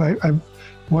questions. One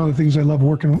of the things I love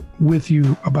working with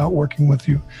you.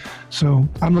 So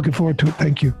I'm looking forward to it.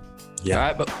 Thank you. Yeah.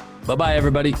 All right. Bye-bye,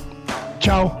 everybody.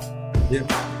 Ciao. Yeah.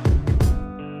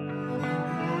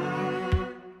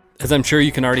 As I'm sure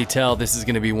you can already tell, this is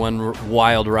going to be one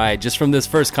wild ride. Just from this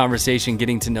first conversation,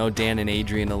 getting to know Dan and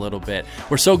Adrian a little bit.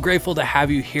 We're so grateful to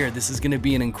have you here. This is going to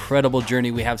be an incredible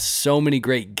journey. We have so many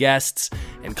great guests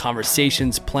and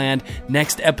conversations planned.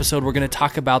 Next episode, we're going to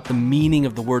talk about the meaning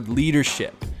of the word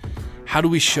leadership. How do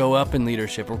we show up in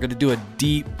leadership? We're going to do a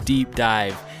deep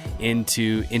dive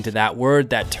into that word,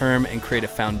 that term, and create a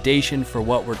foundation for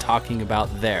what we're talking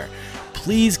about there.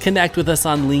 Please connect with us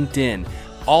on LinkedIn.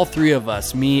 All three of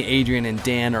us, me, Adrian, and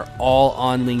Dan, are all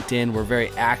on LinkedIn. We're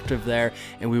very active there,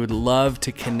 and we would love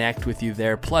to connect with you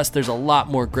there. Plus, there's a lot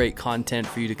more great content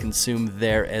for you to consume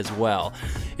there as well.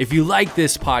 If you like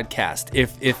this podcast,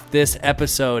 if this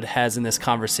episode in this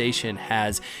conversation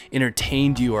has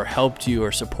entertained you or helped you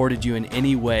or supported you in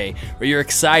any way, or you're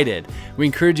excited, we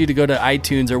encourage you to go to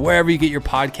iTunes or wherever you get your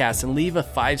podcasts and leave a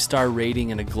 5-star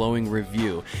rating and a glowing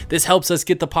review. This helps us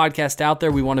get the podcast out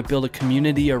there. We want to build a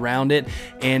community around it,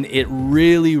 and it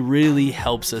really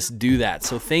helps us do that.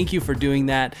 So thank you for doing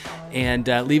that, and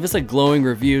leave us a glowing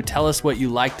review. Tell us what you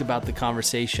liked about the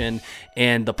conversation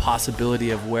and the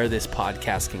possibility of where this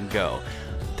podcast can go.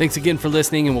 Thanks again for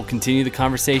listening, and we'll continue the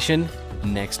conversation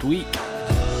next week.